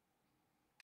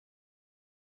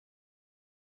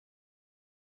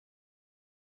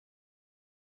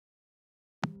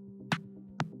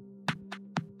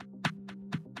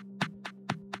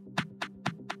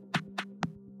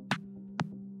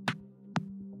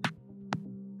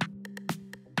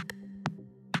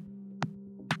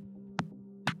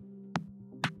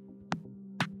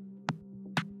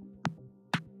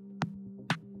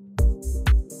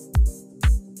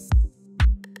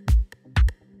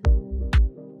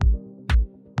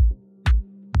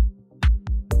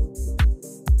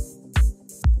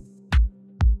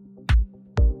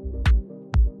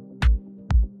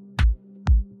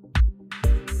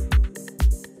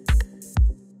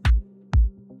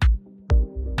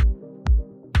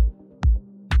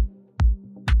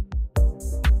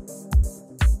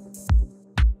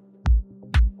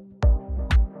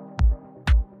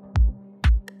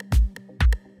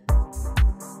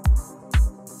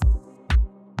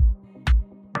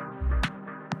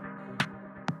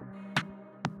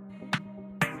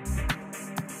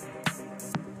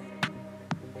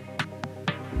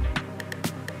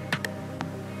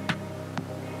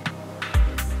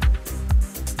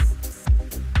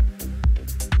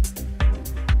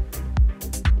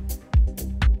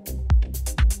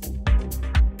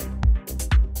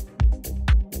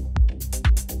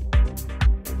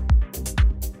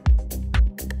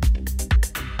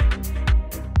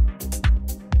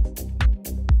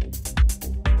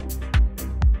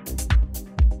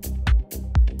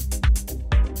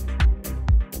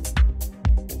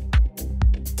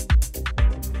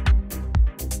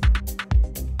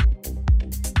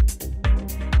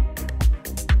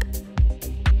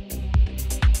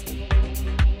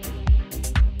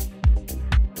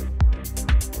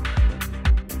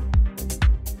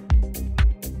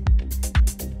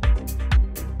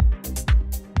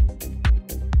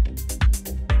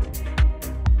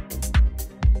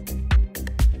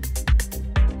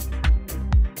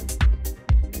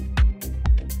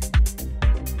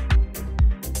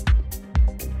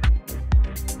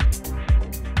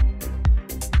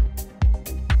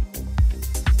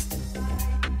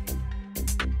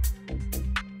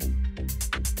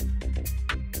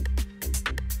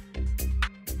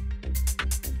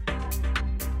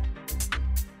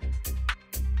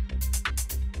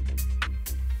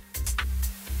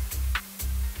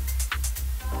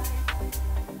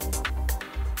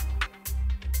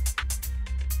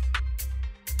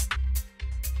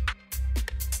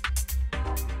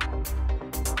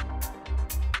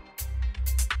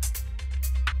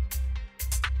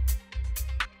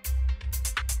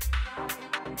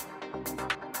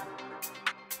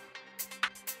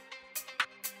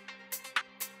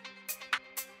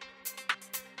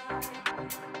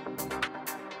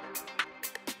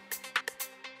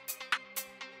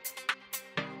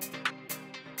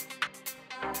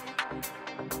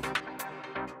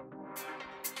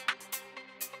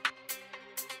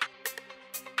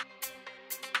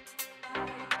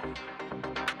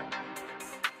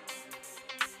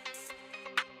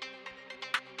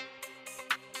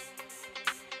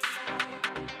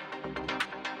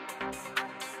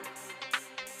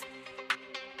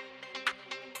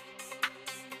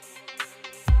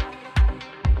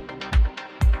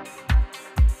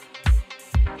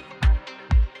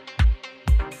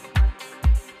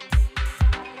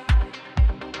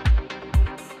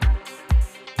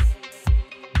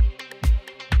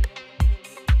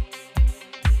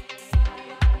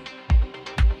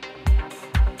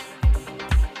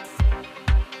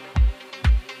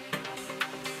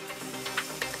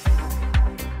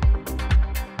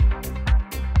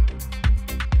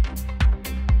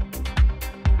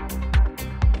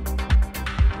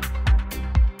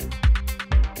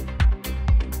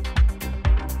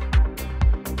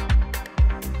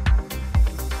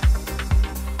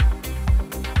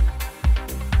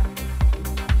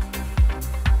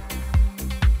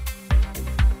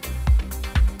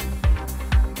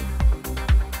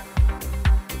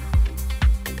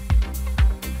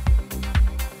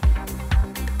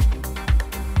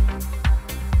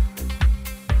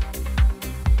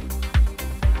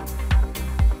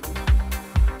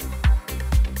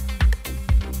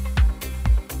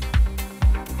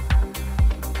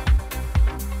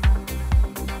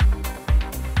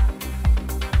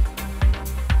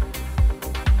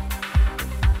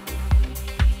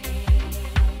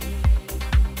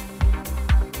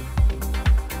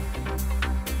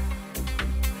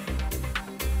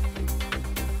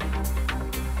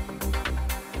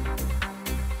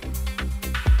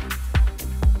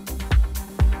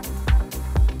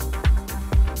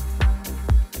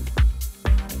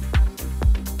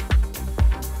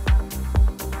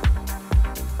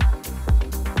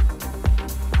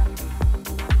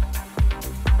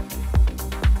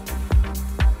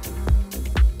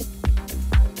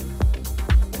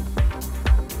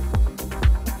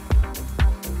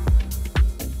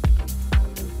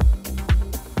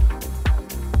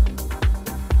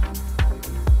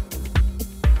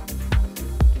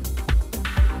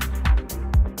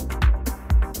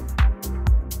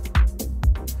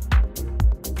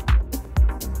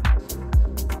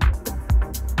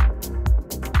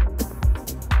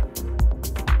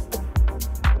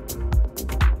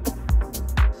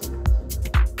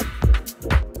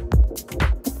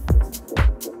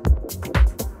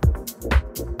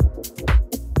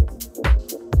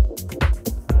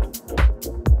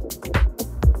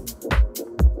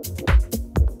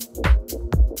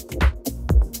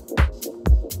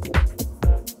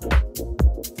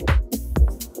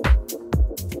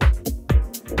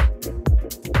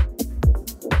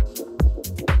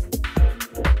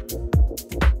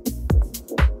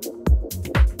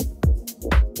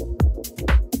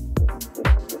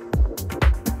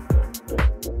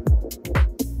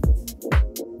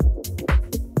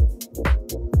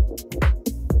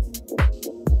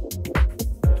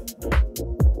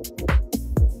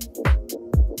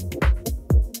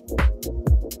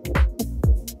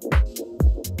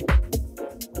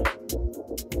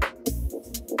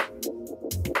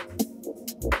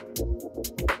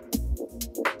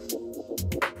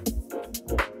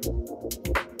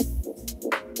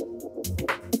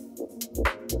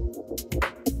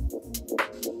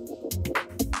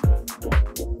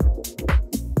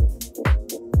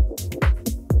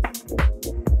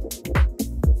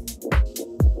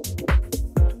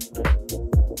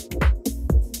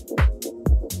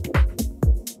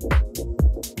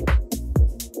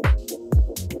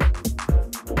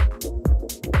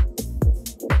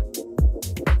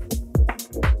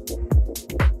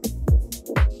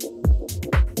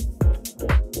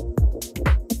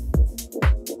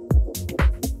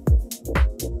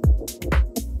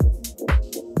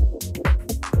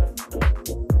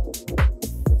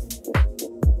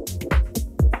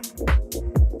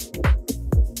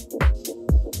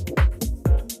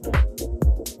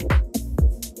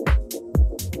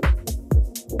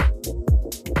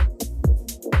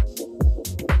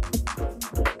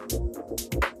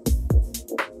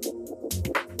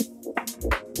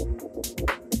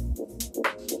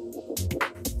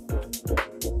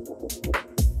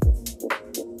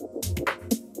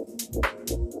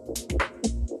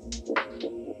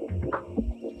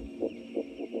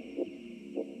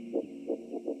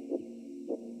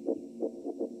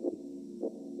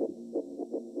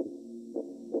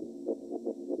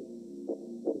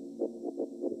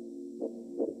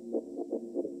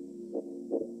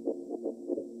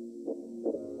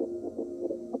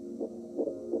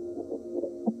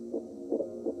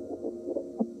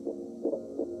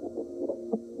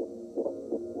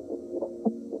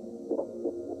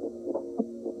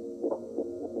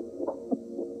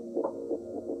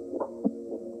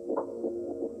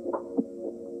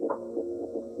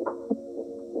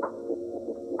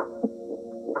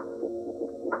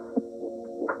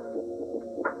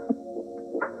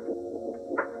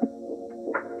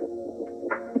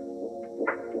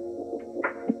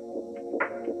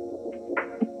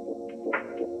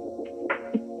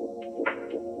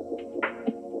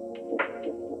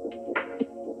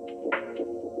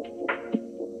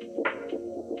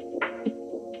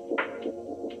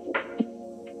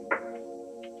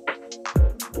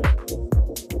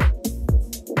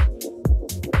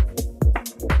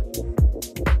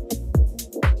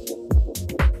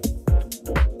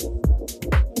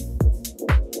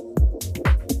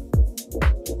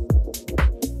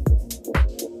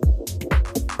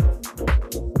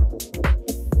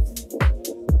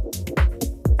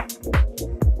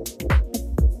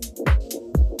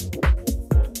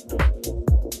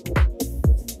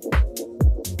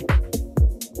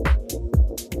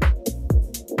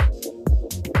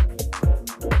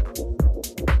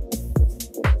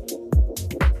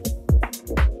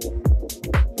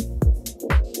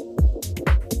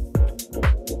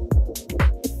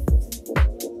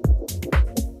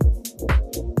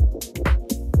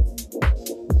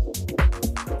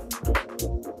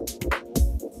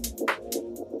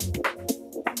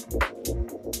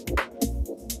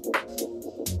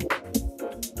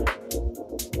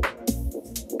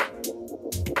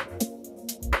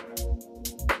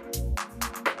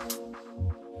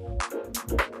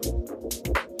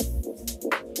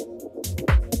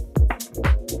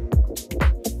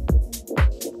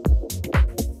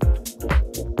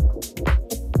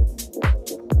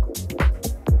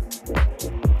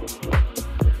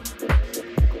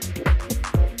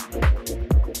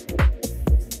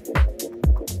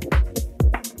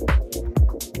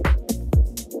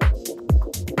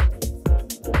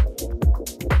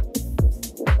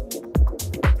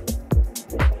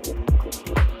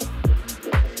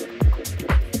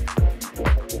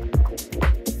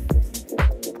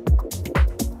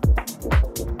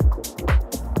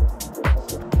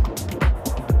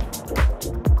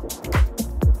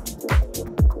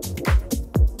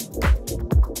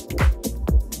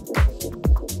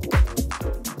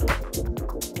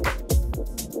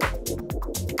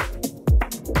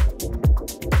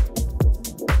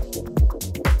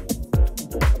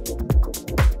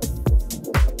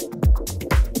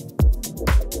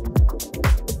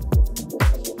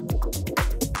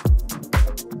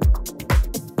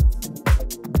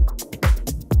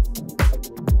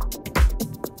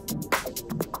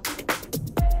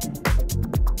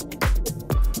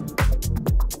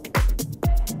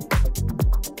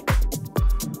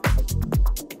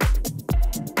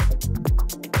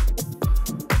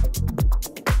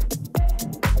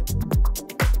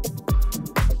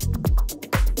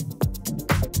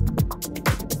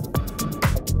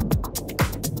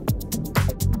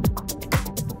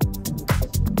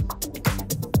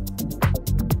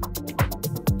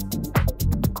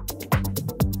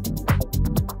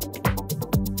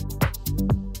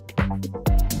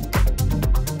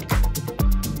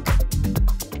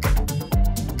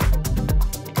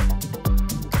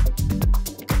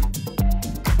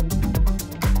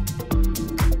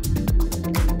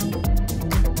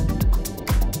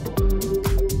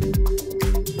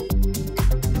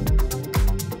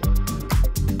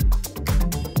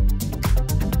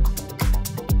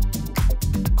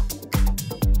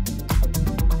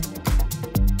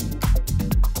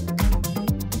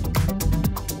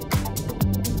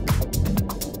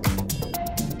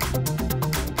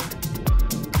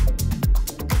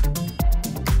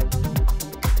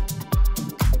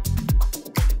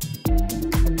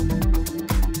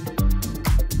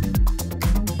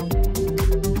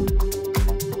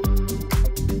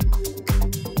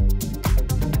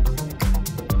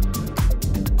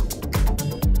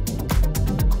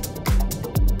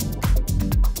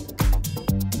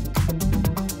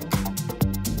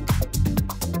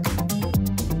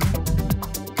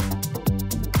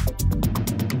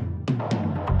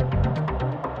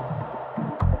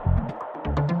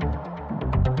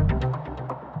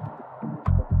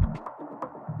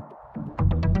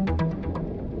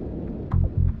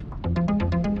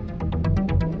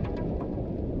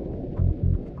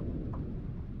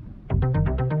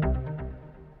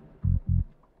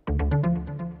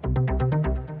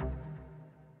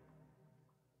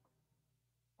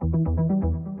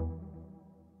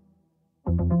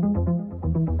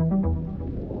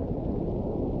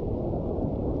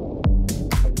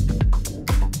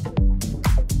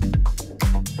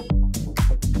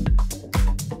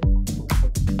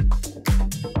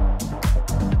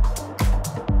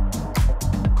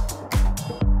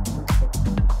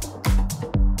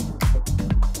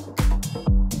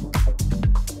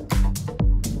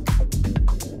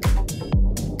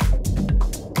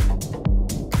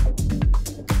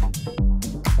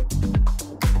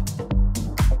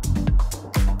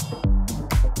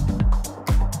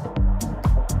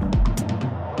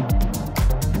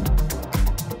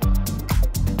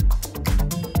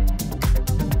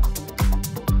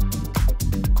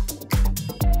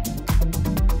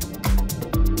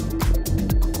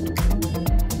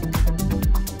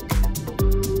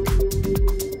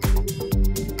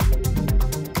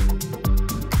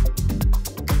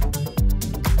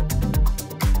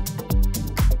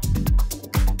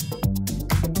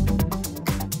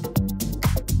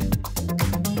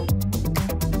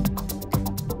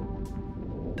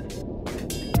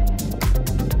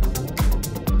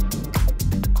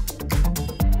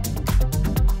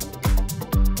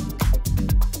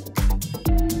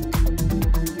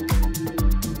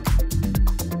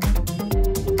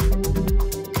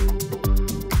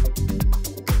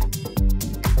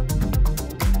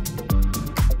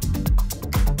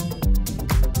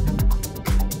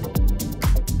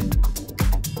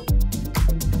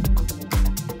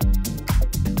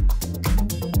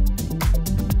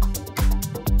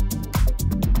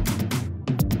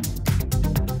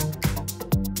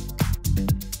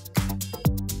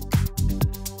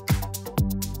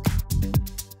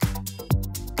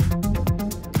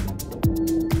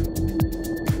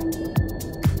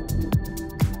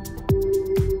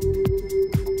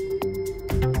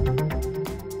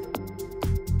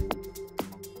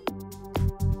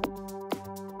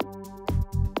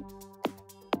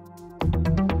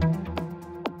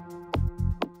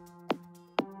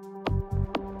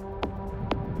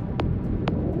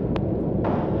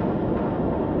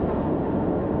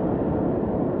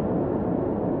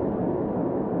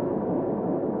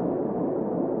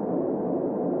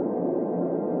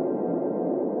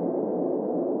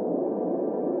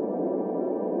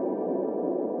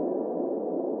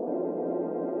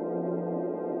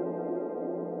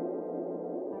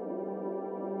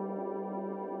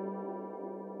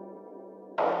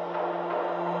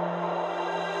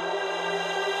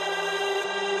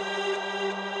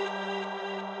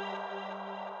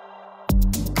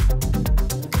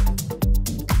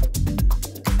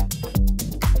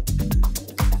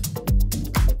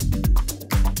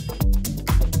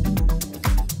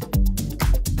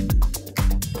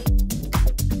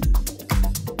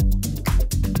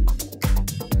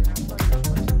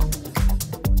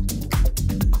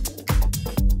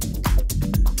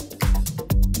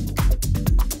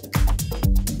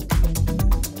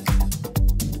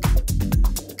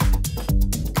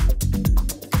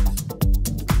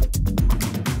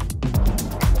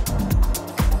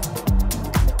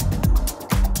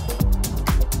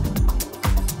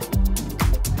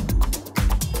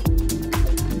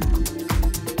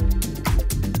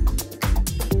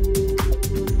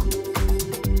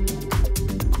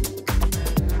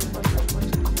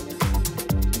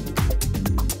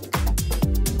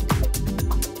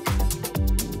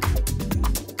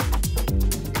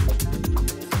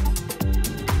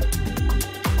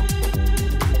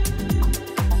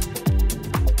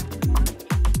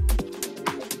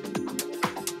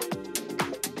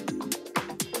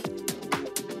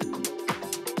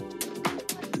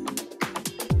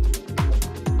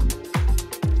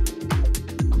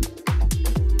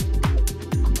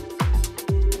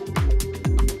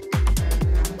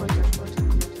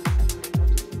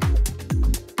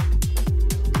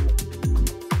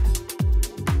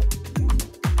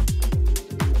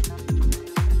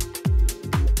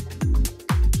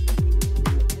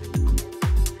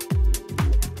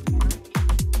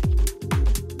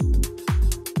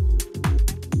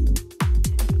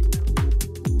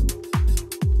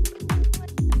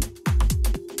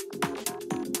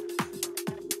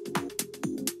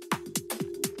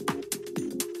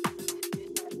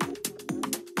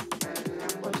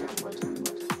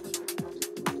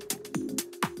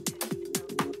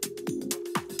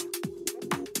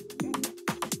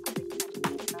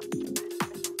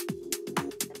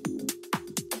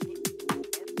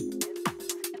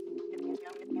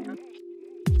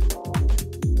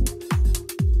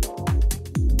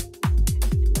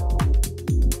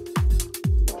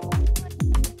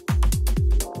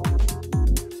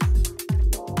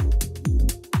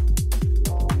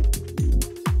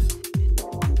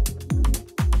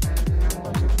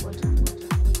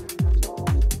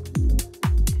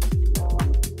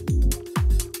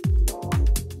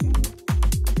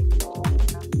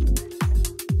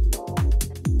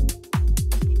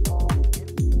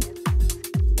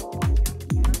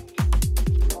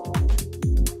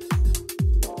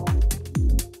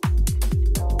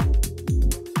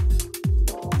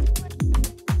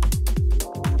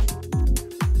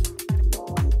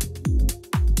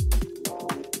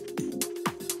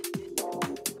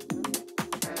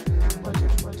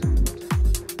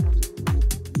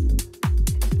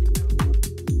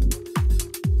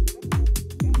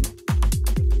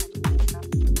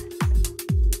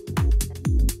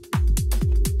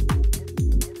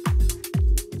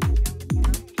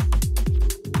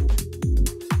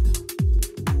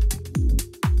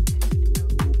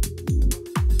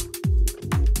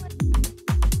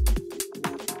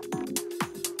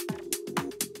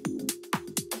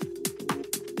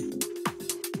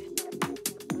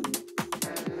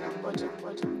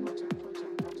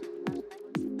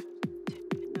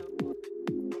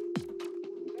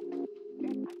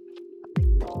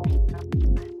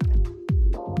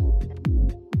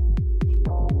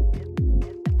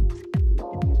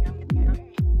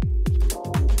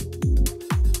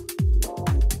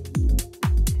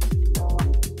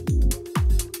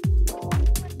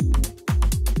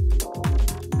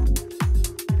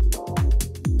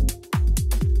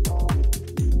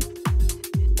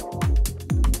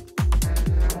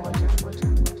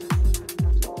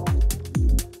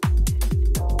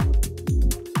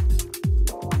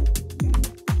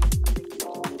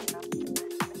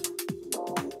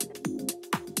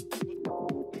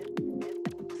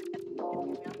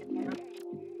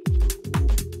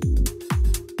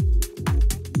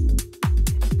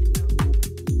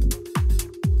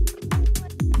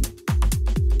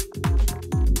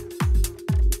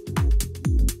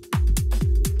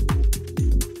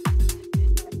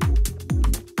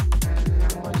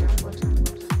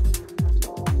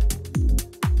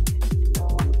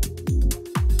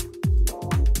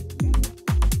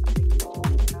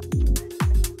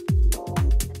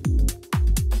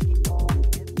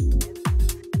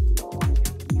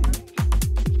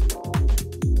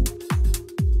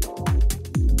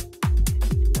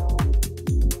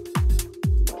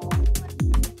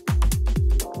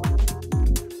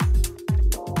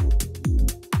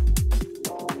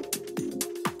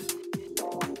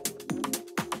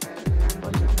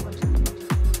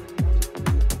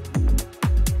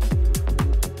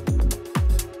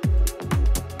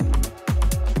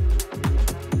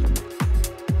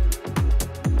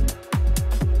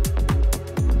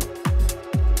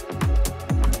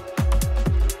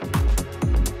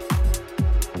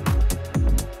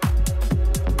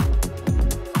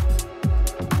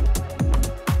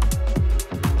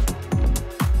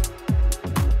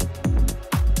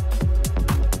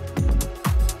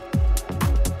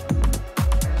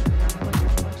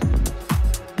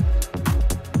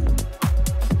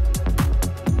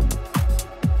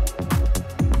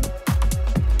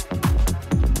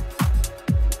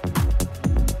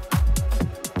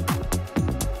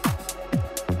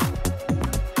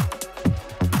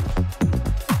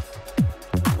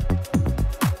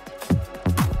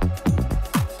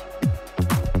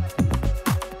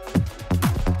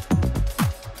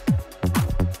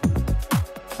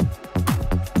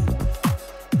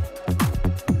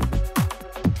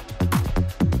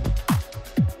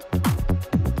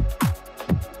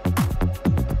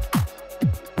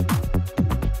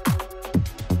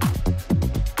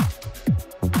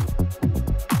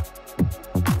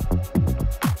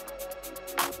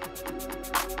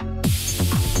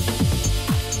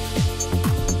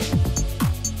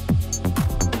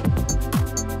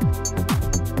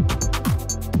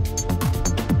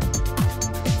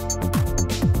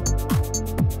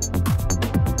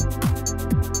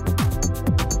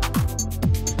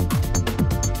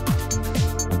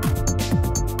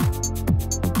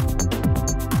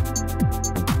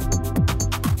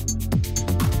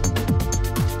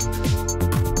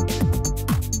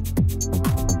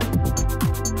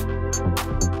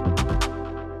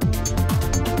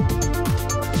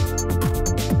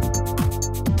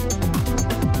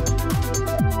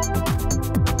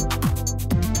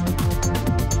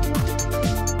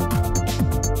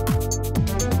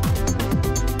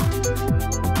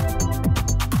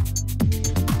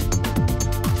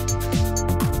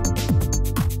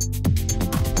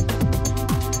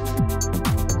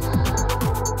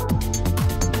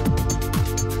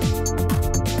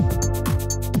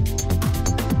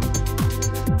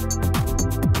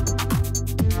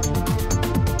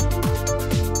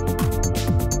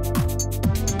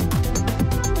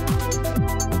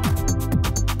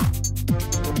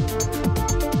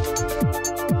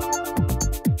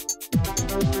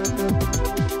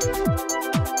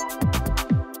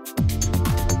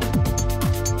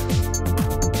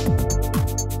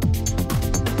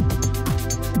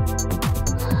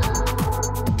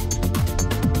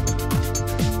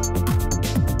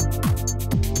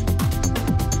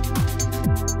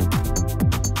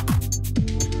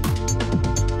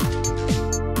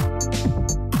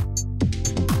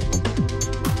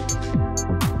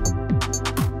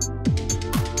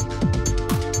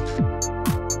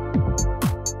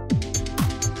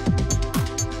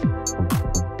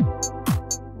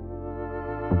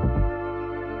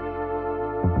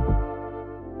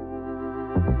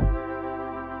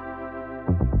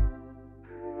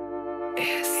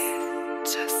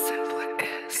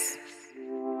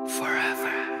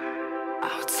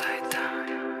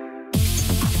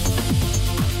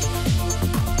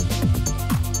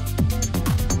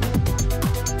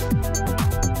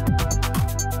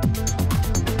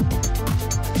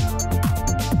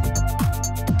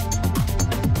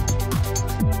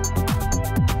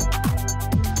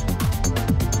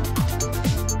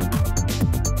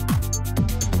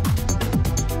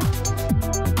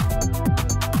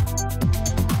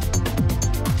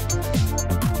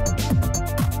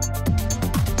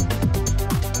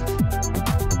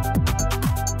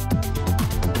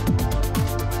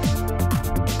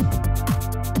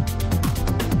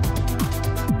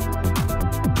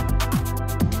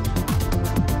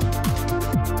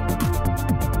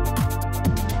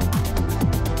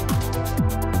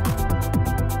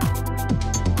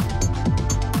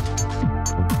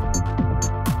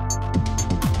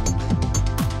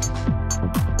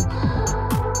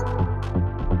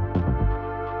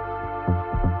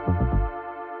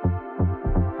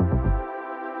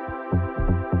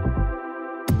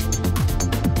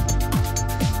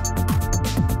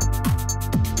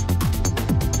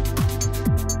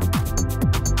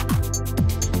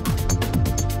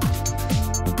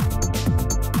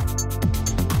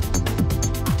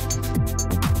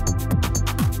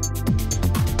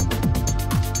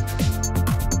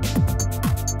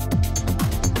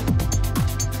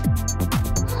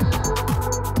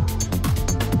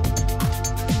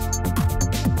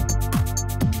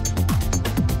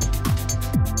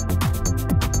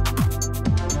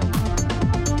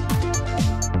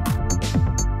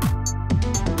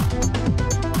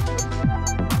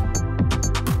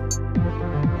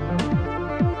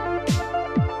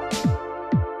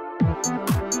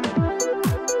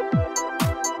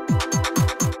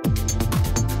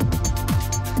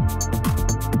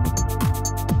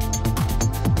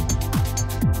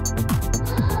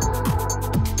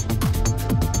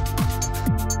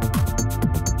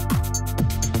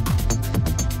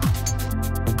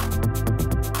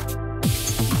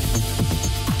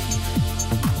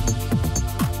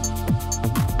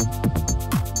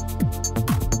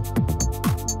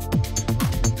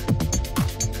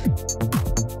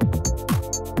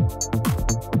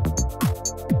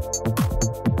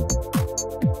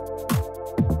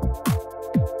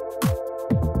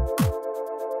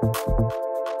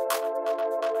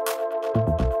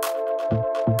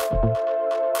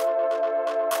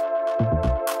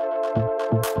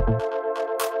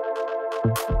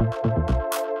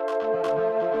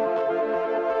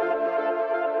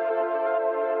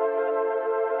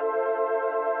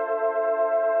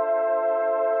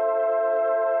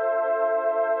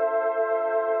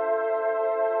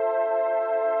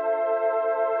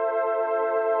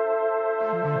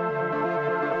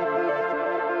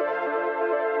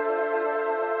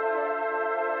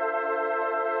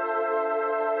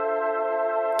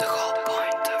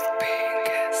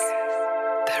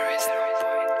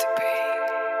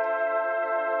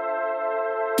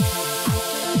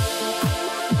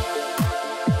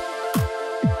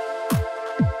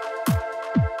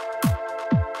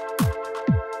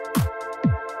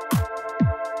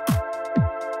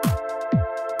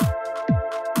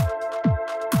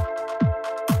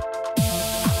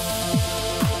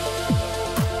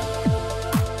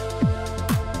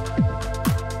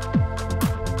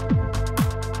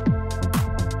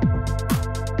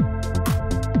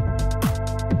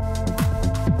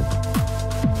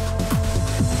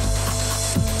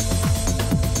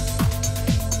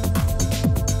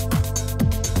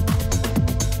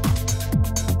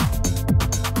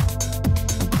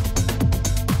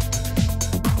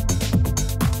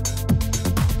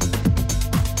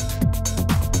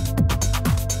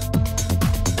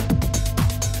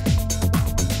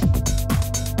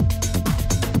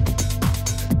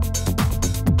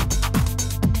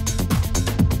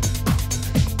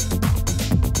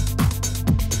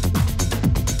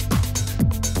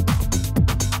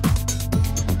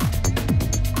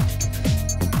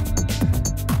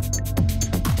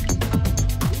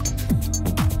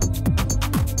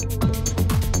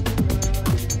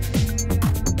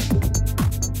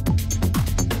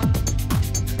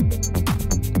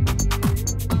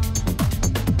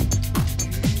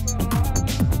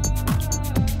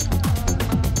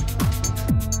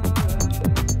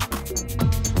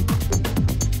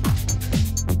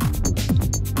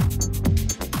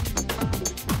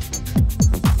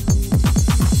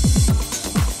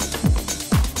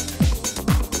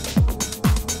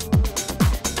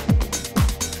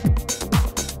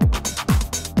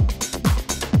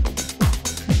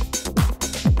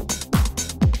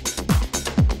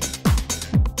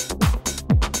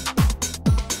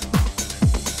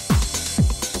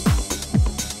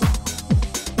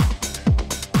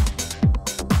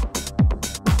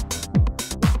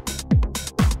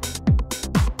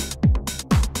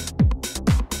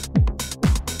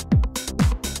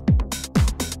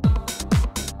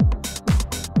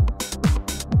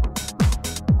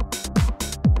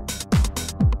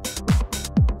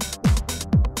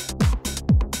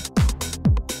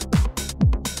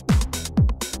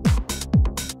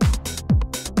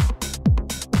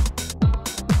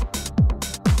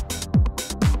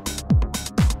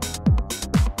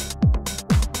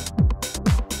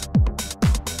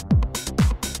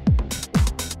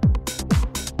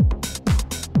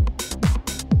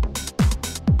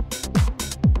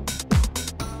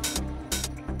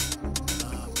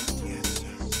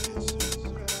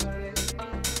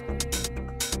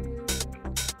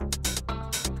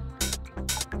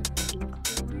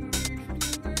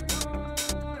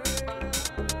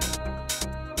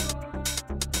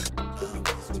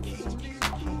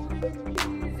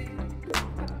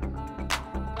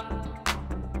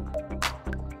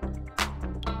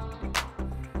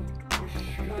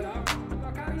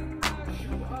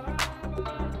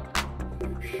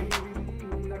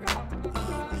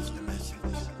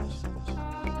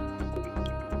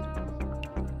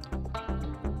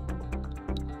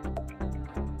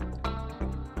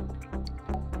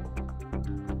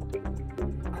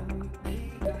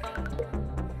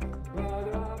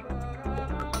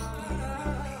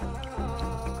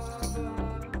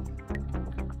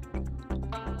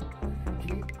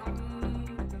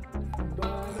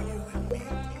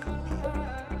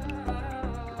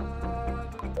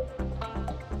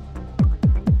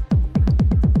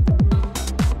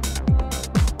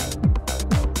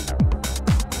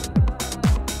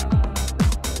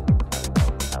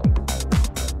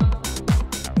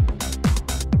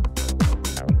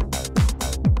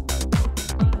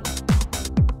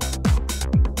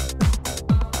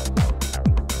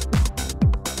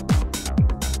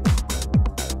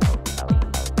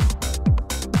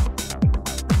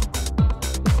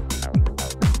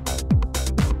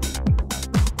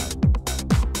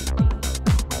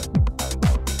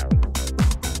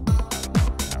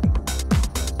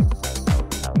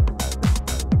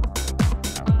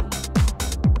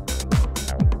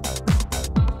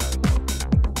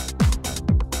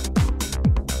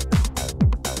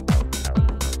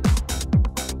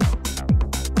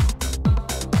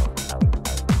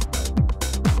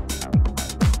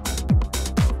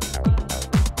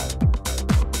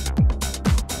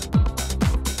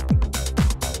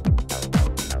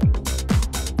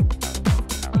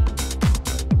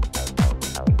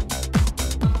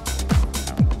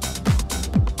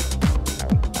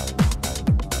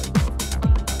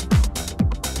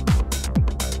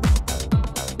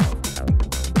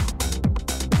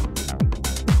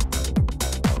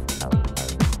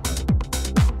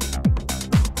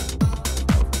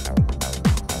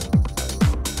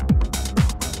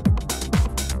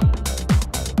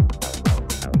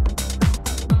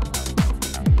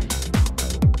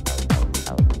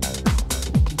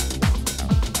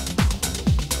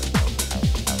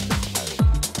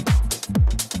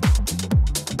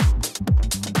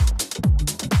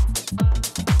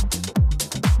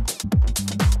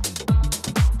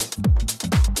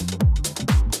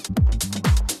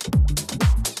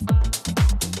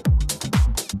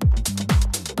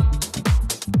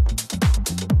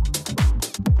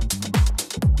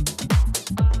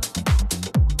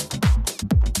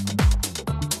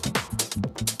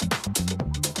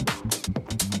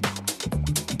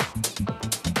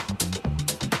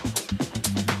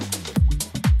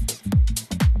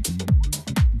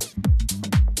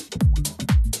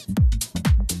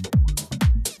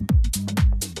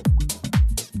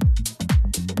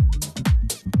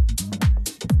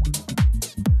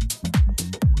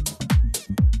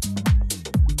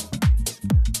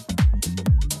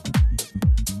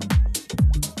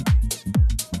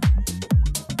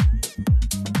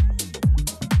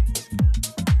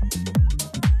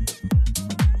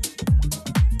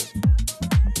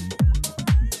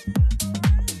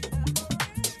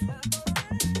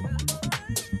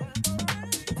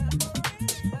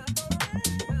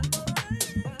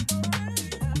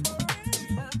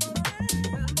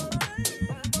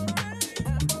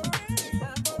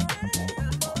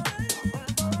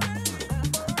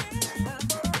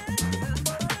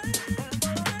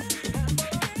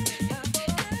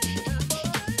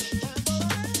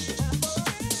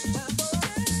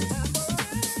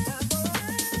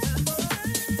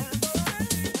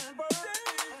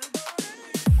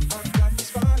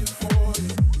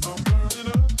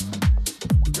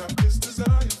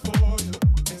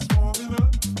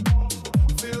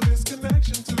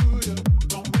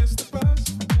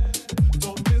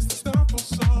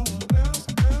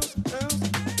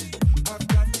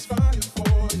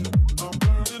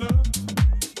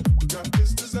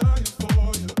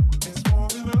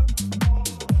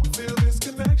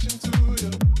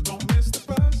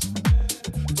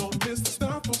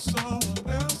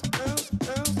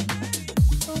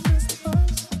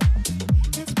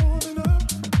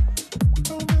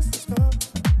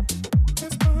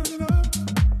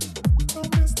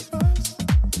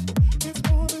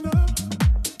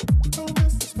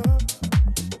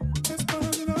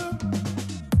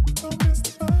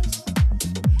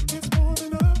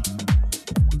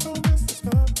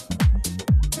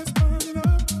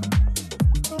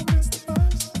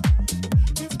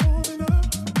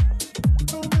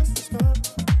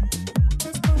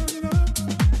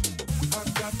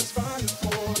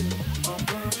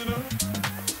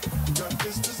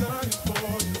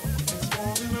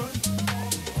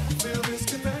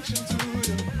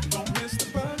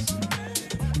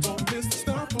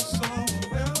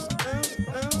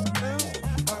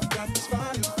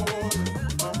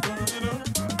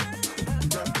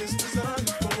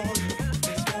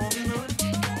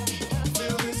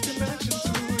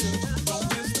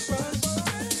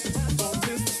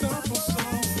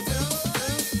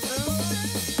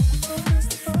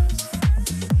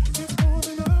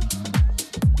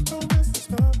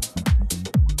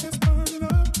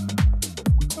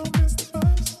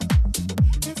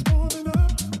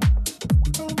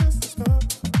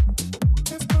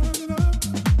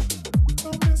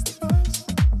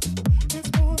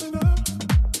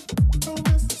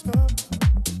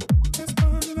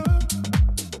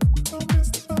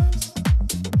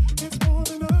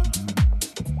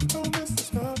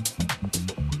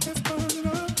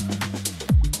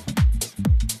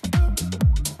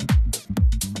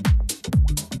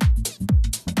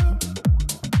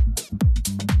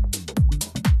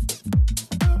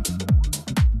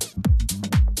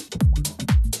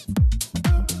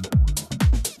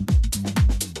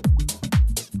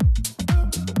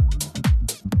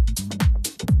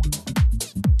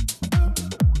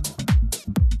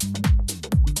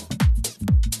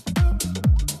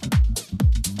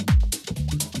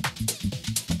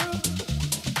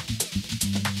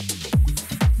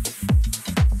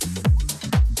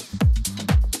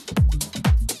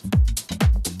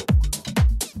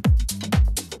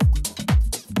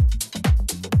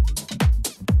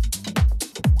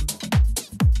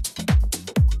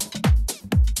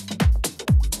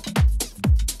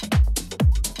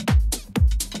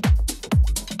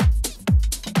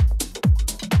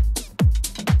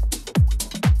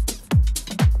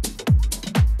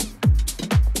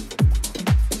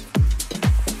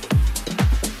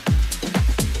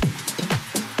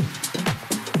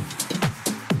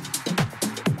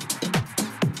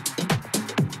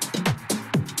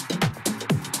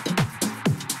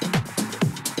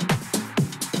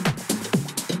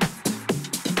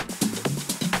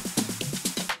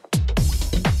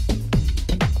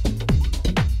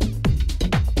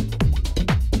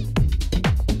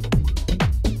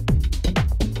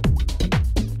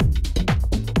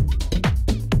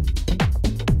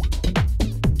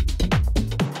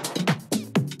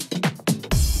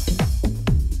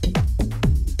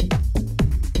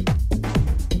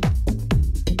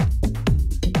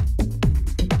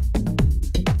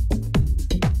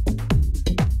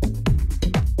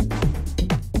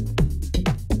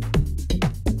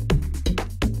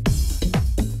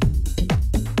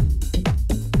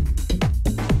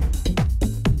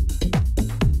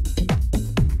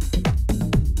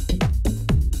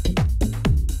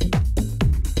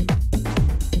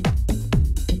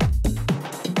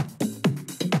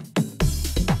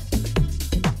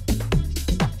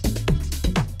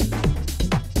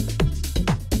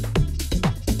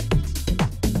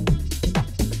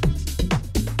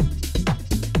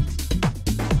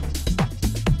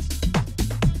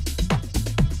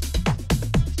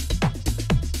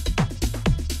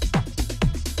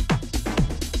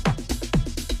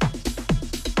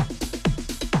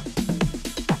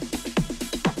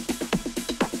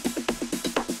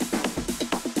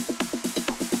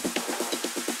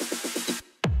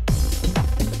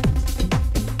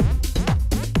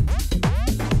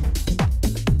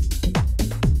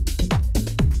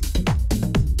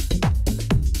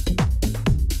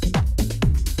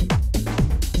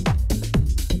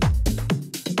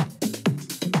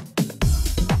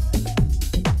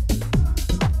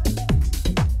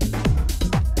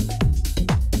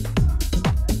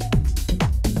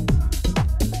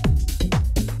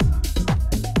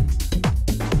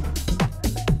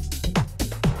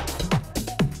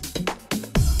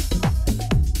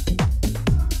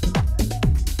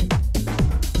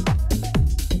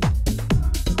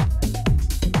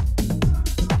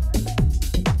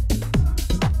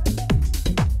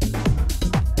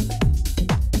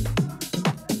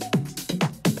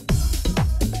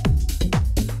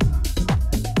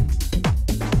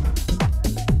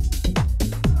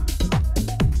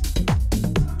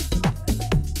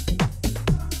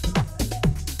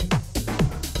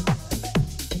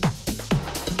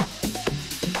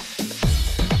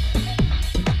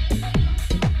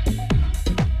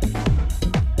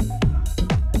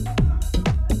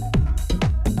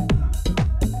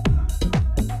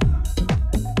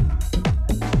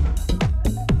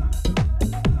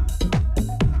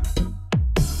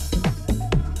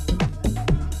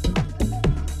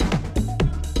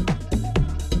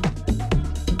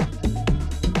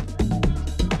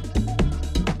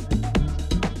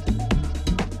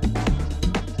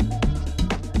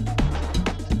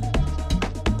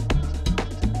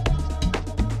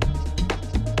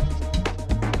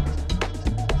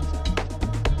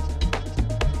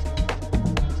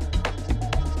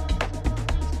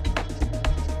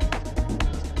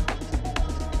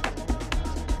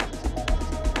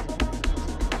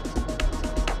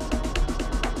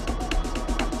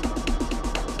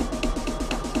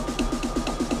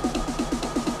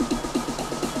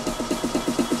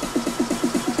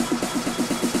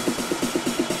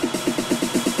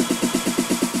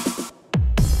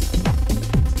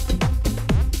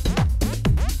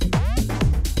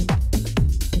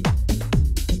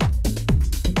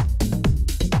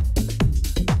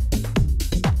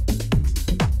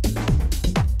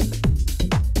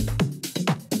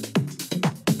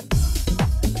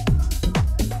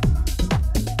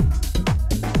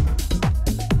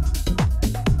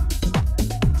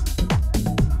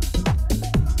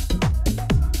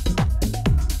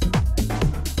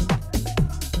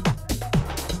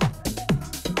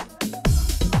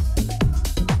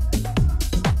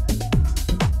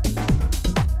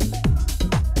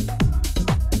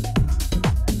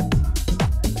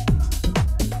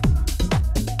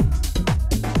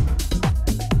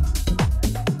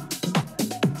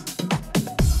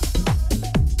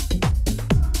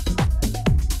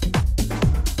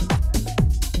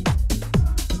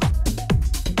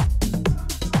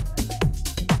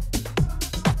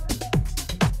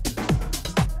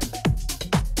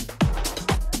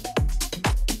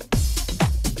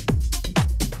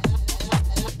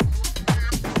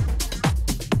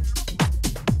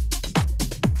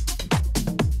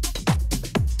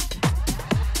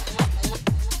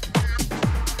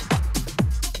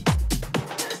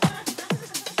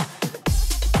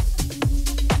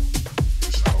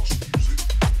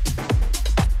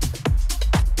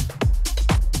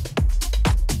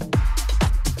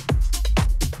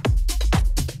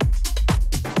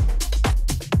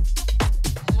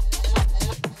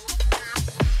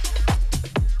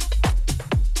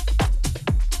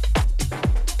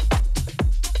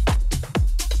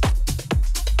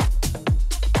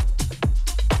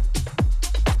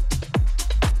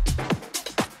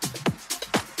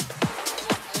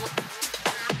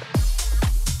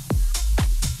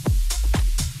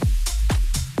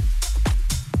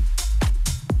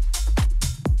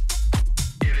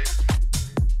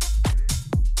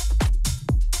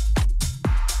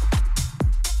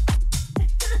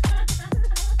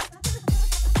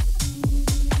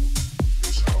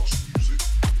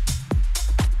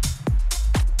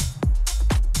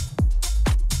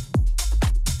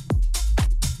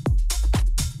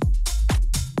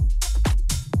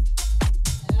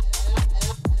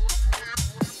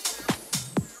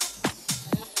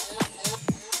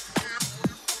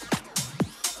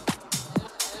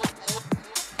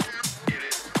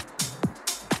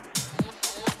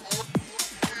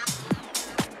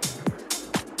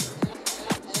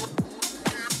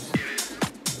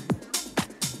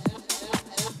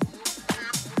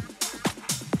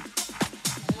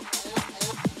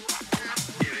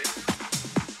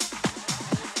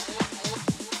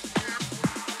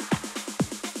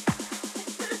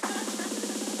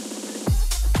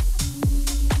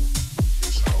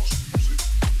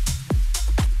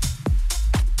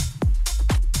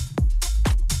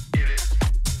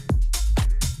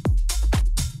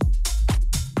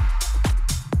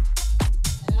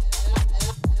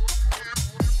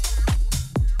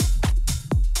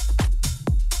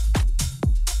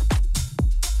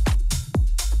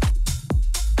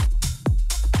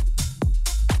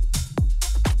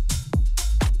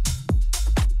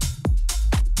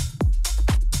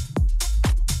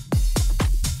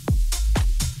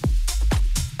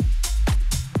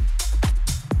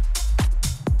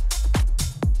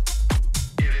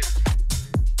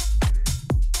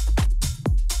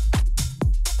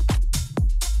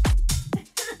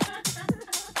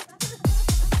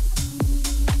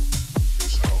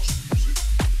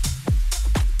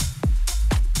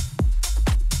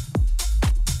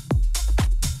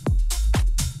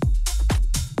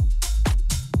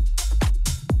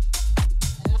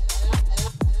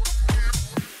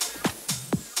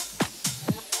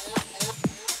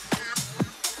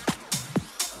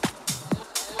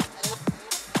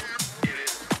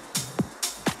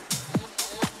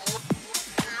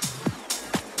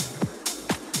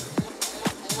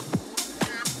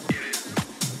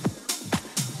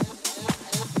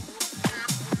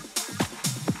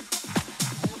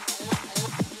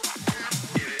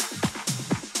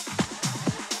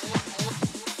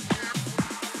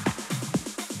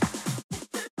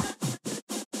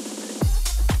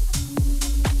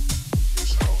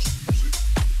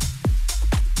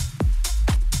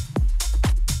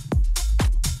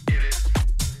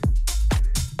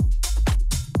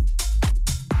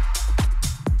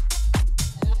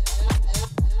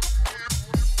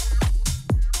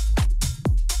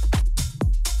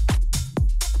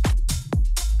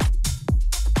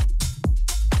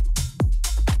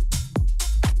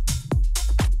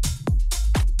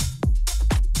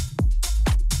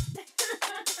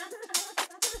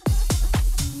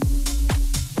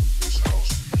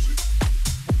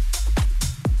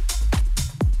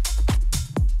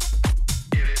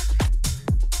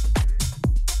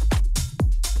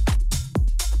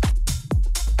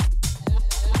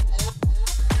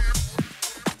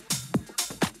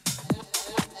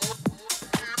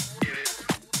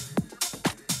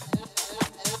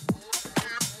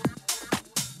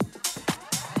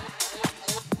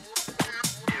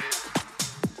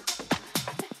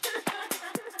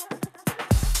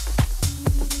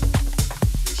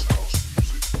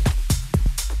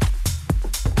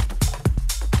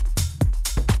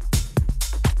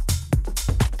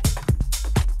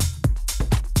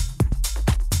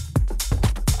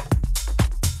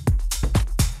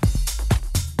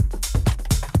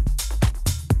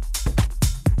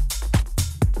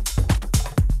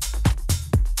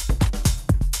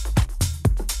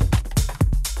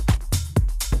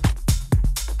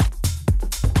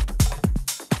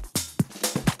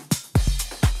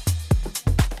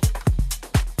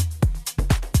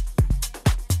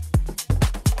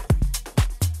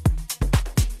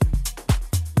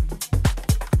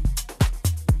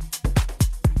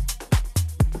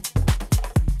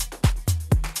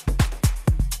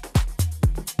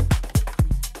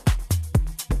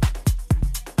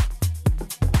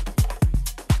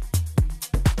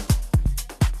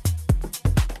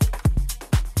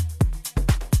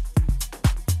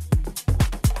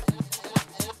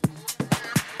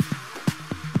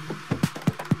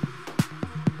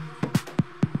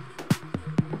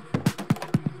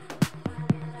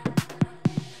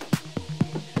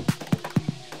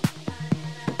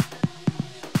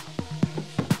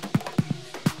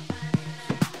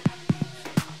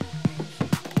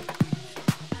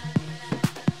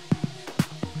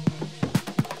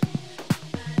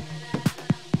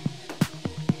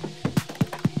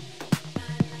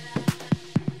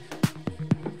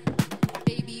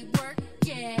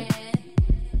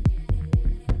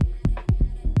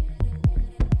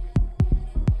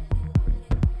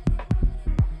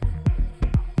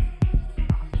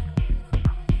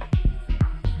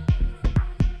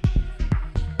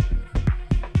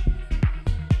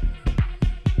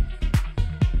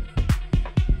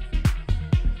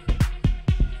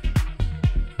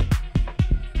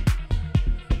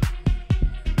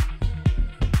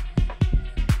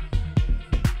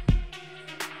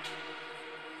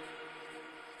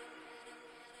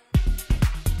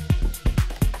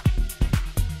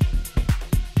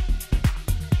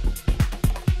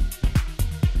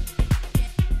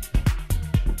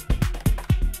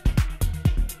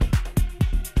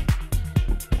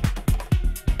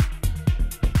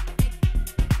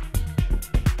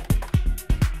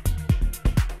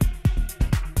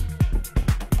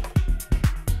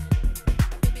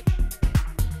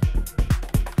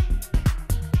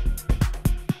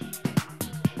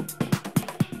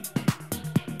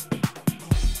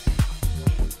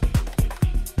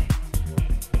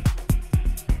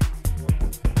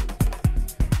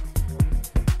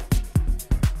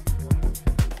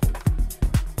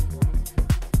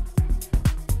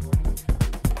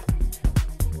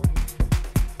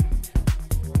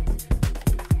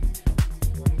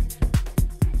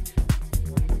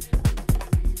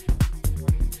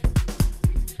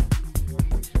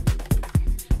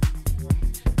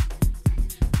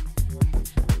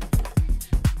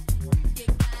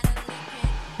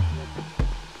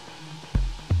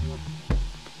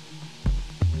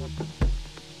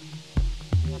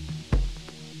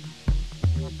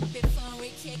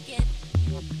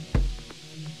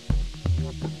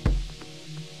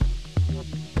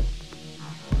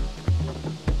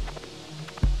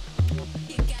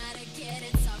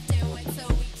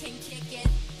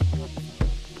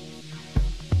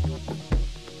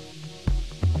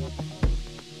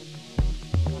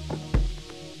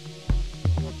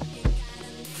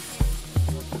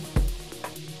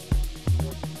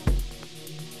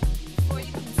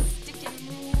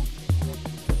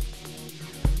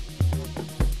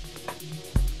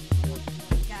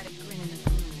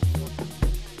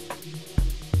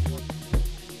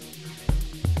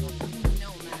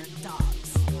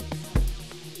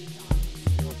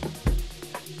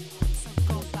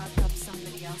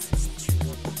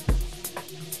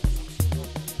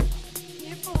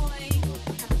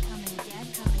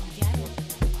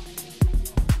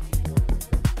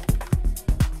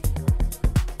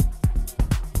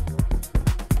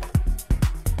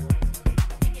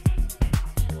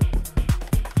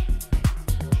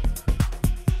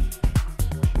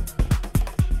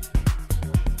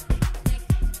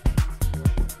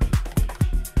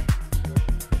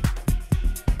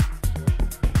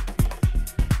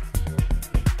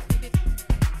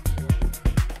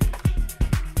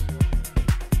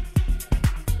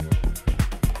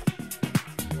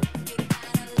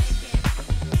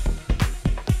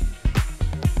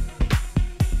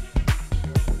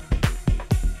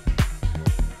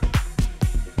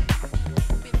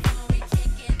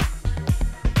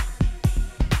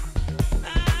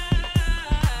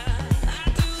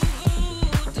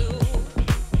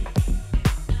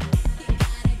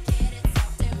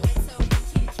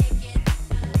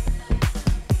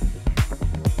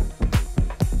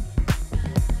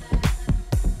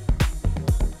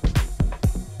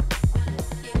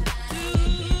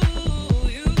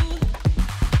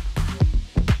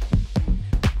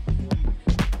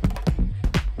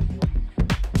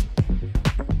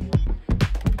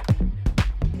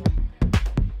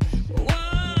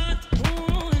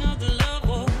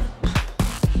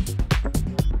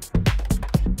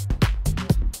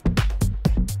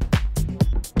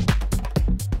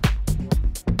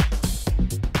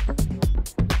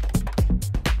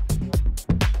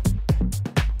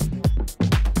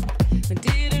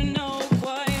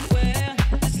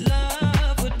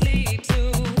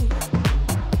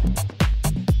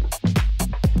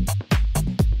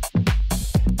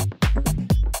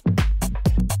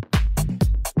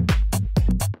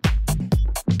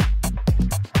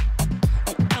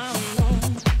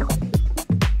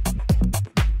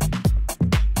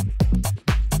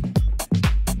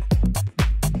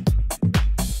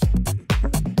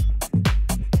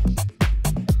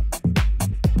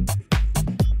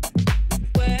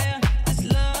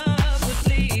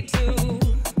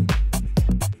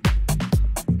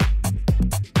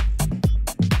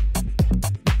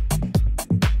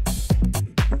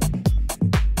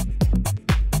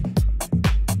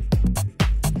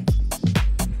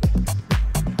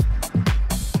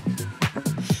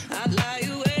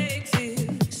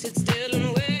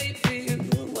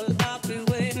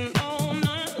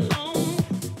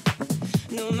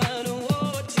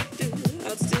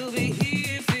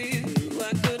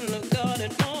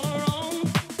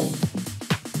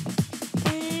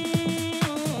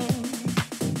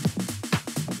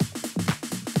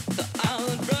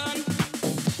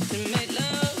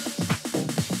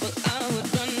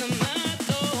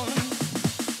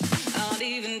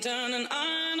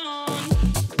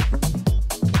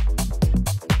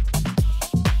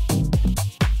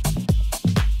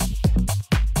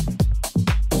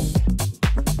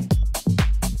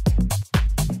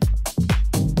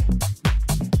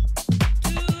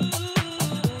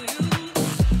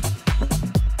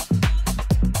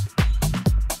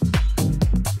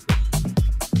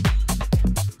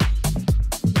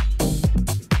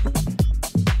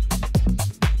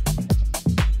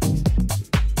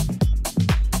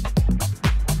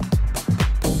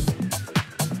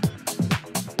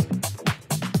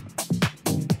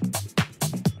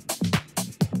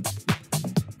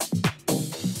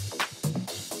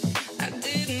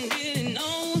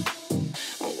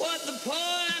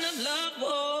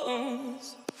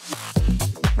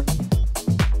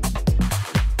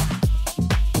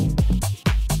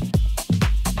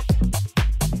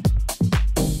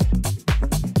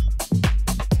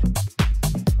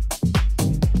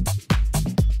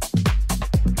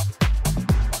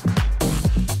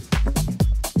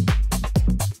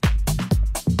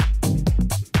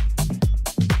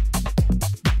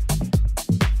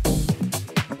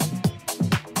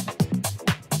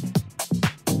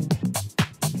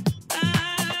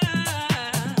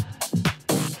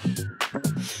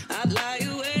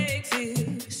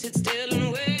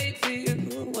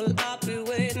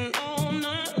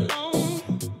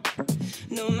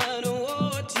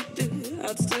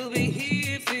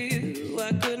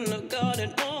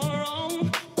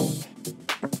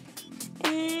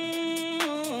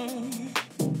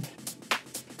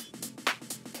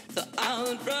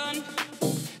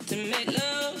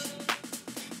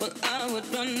 would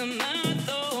run the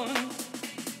marathon.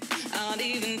 I'd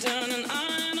even turn an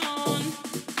iron on.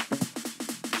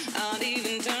 I'd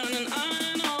even turn an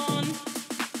iron on.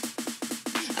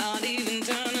 I'd even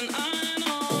turn an iron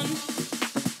on.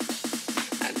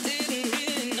 I didn't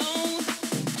really know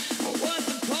what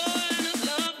the point of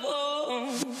love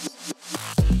was.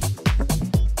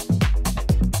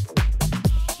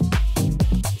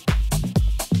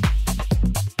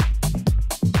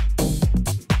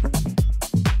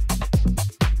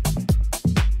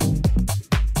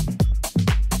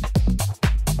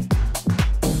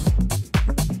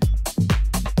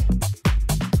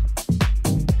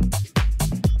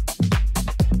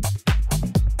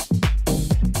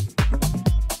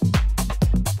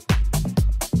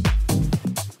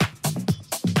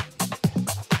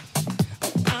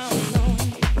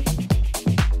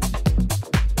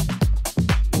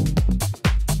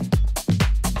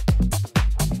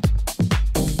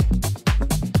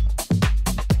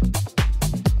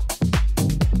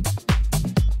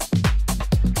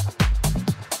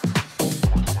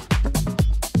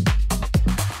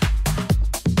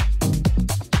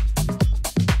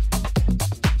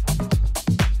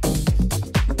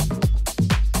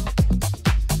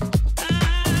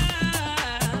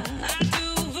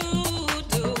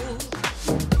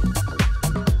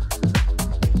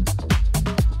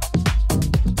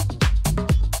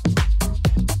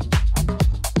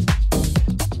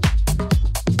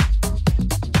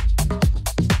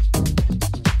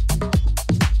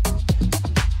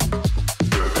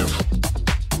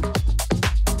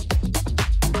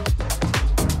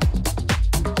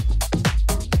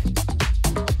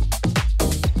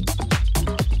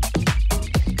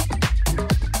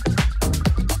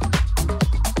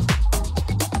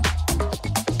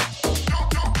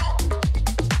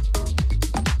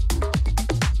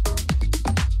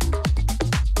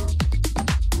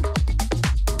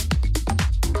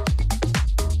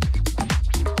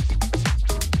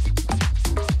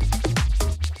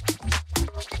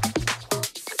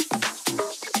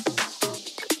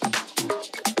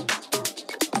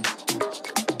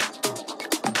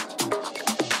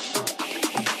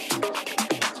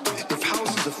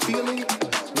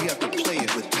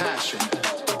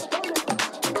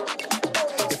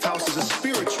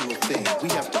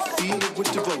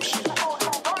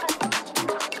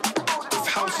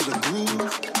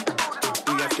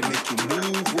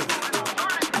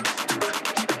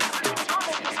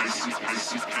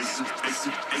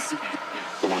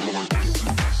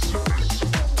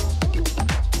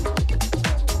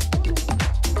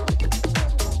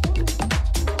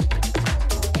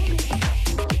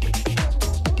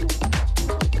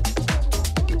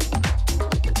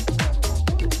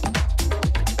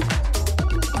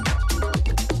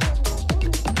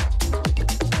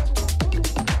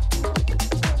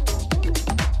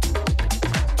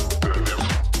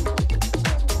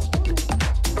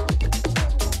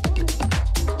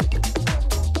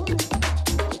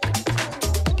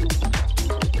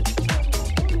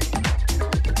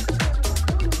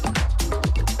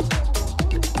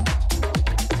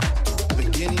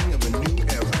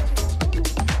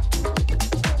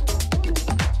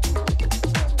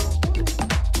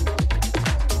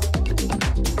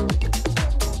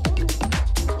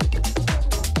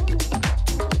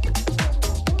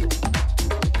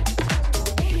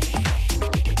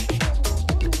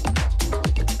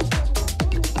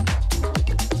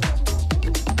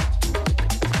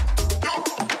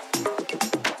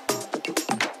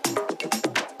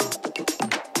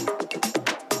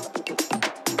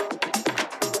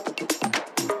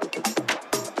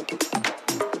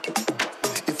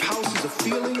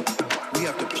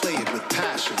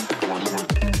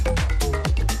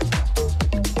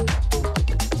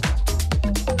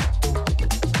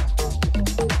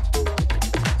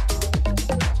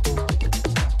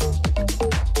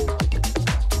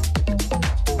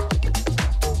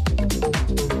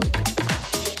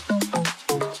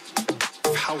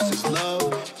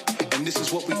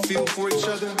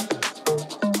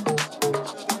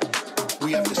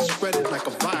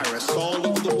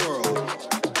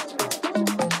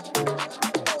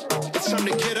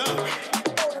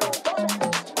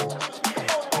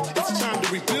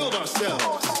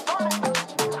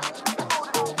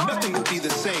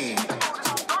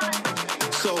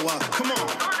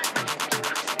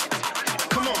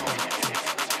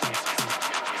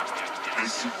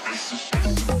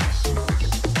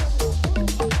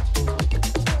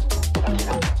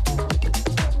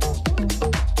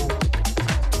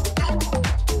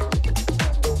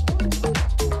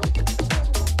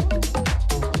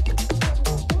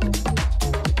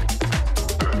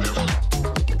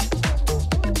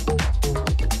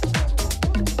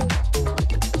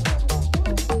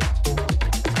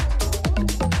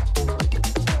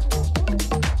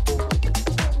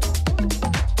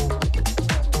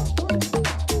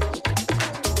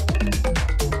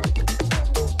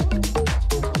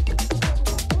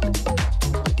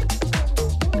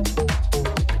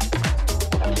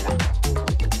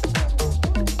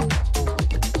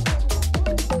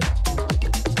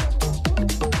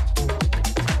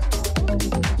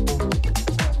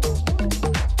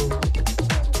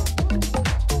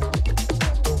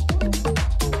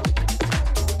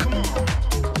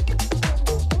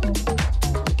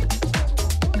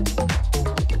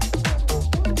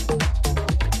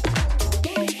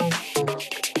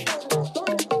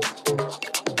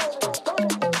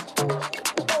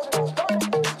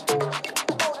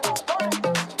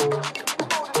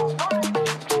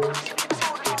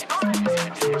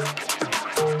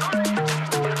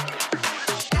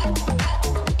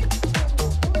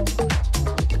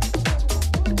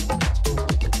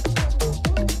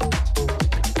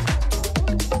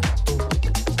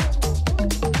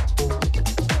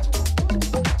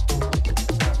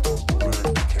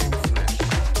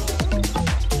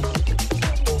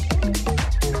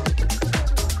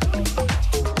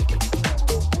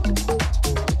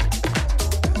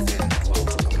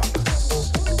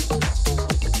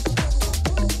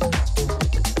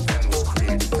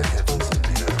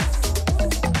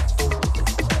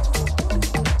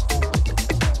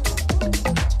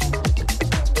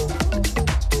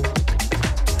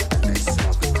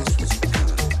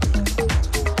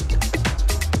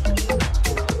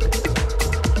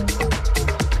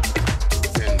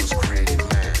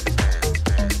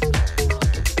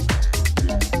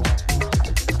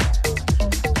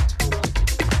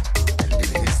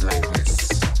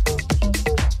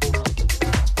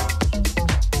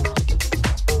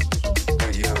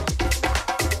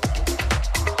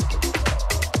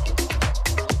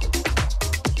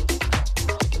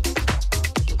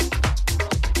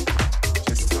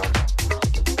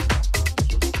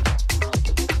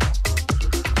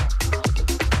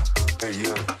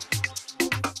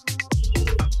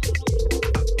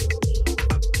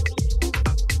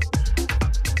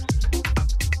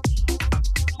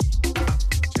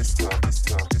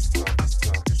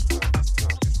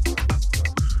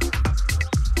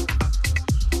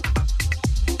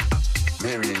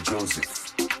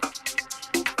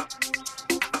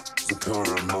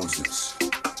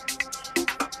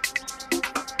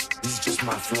 This is just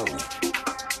my flow.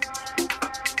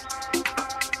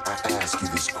 I ask you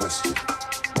this question.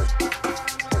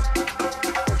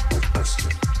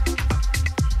 Question.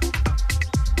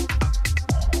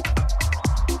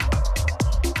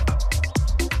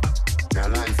 Now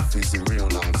life is a real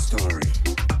long story.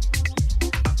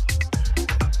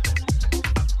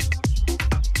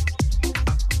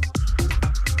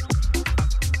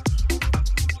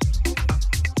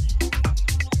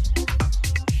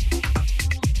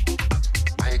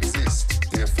 I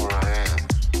exist, therefore I am.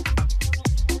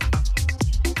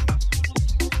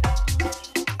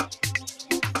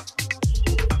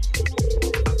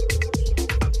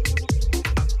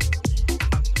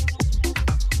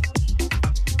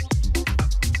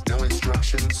 No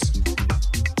instructions.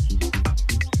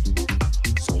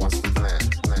 So what's the plan?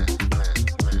 Plan, plan,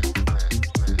 plan, plan,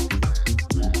 plan, plan.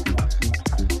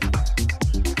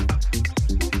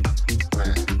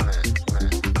 Plan, plan,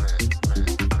 plan, plan, plan, plan, plan,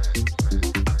 plan,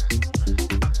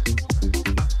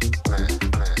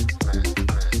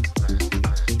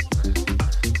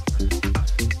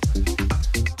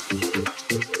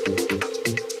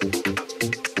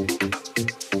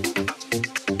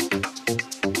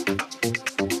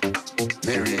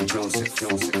 Mary and Joseph,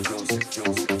 Joseph, Joseph,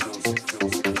 Joseph, Joseph,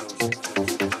 Joseph,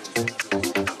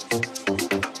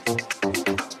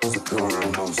 Zipporah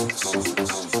and Moses,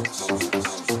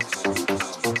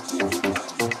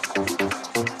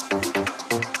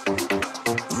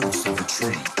 roots of the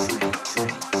tree,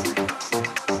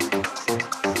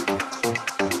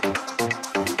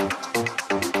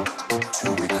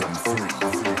 two become three.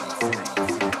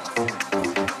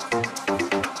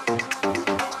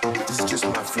 This is just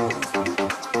my flow.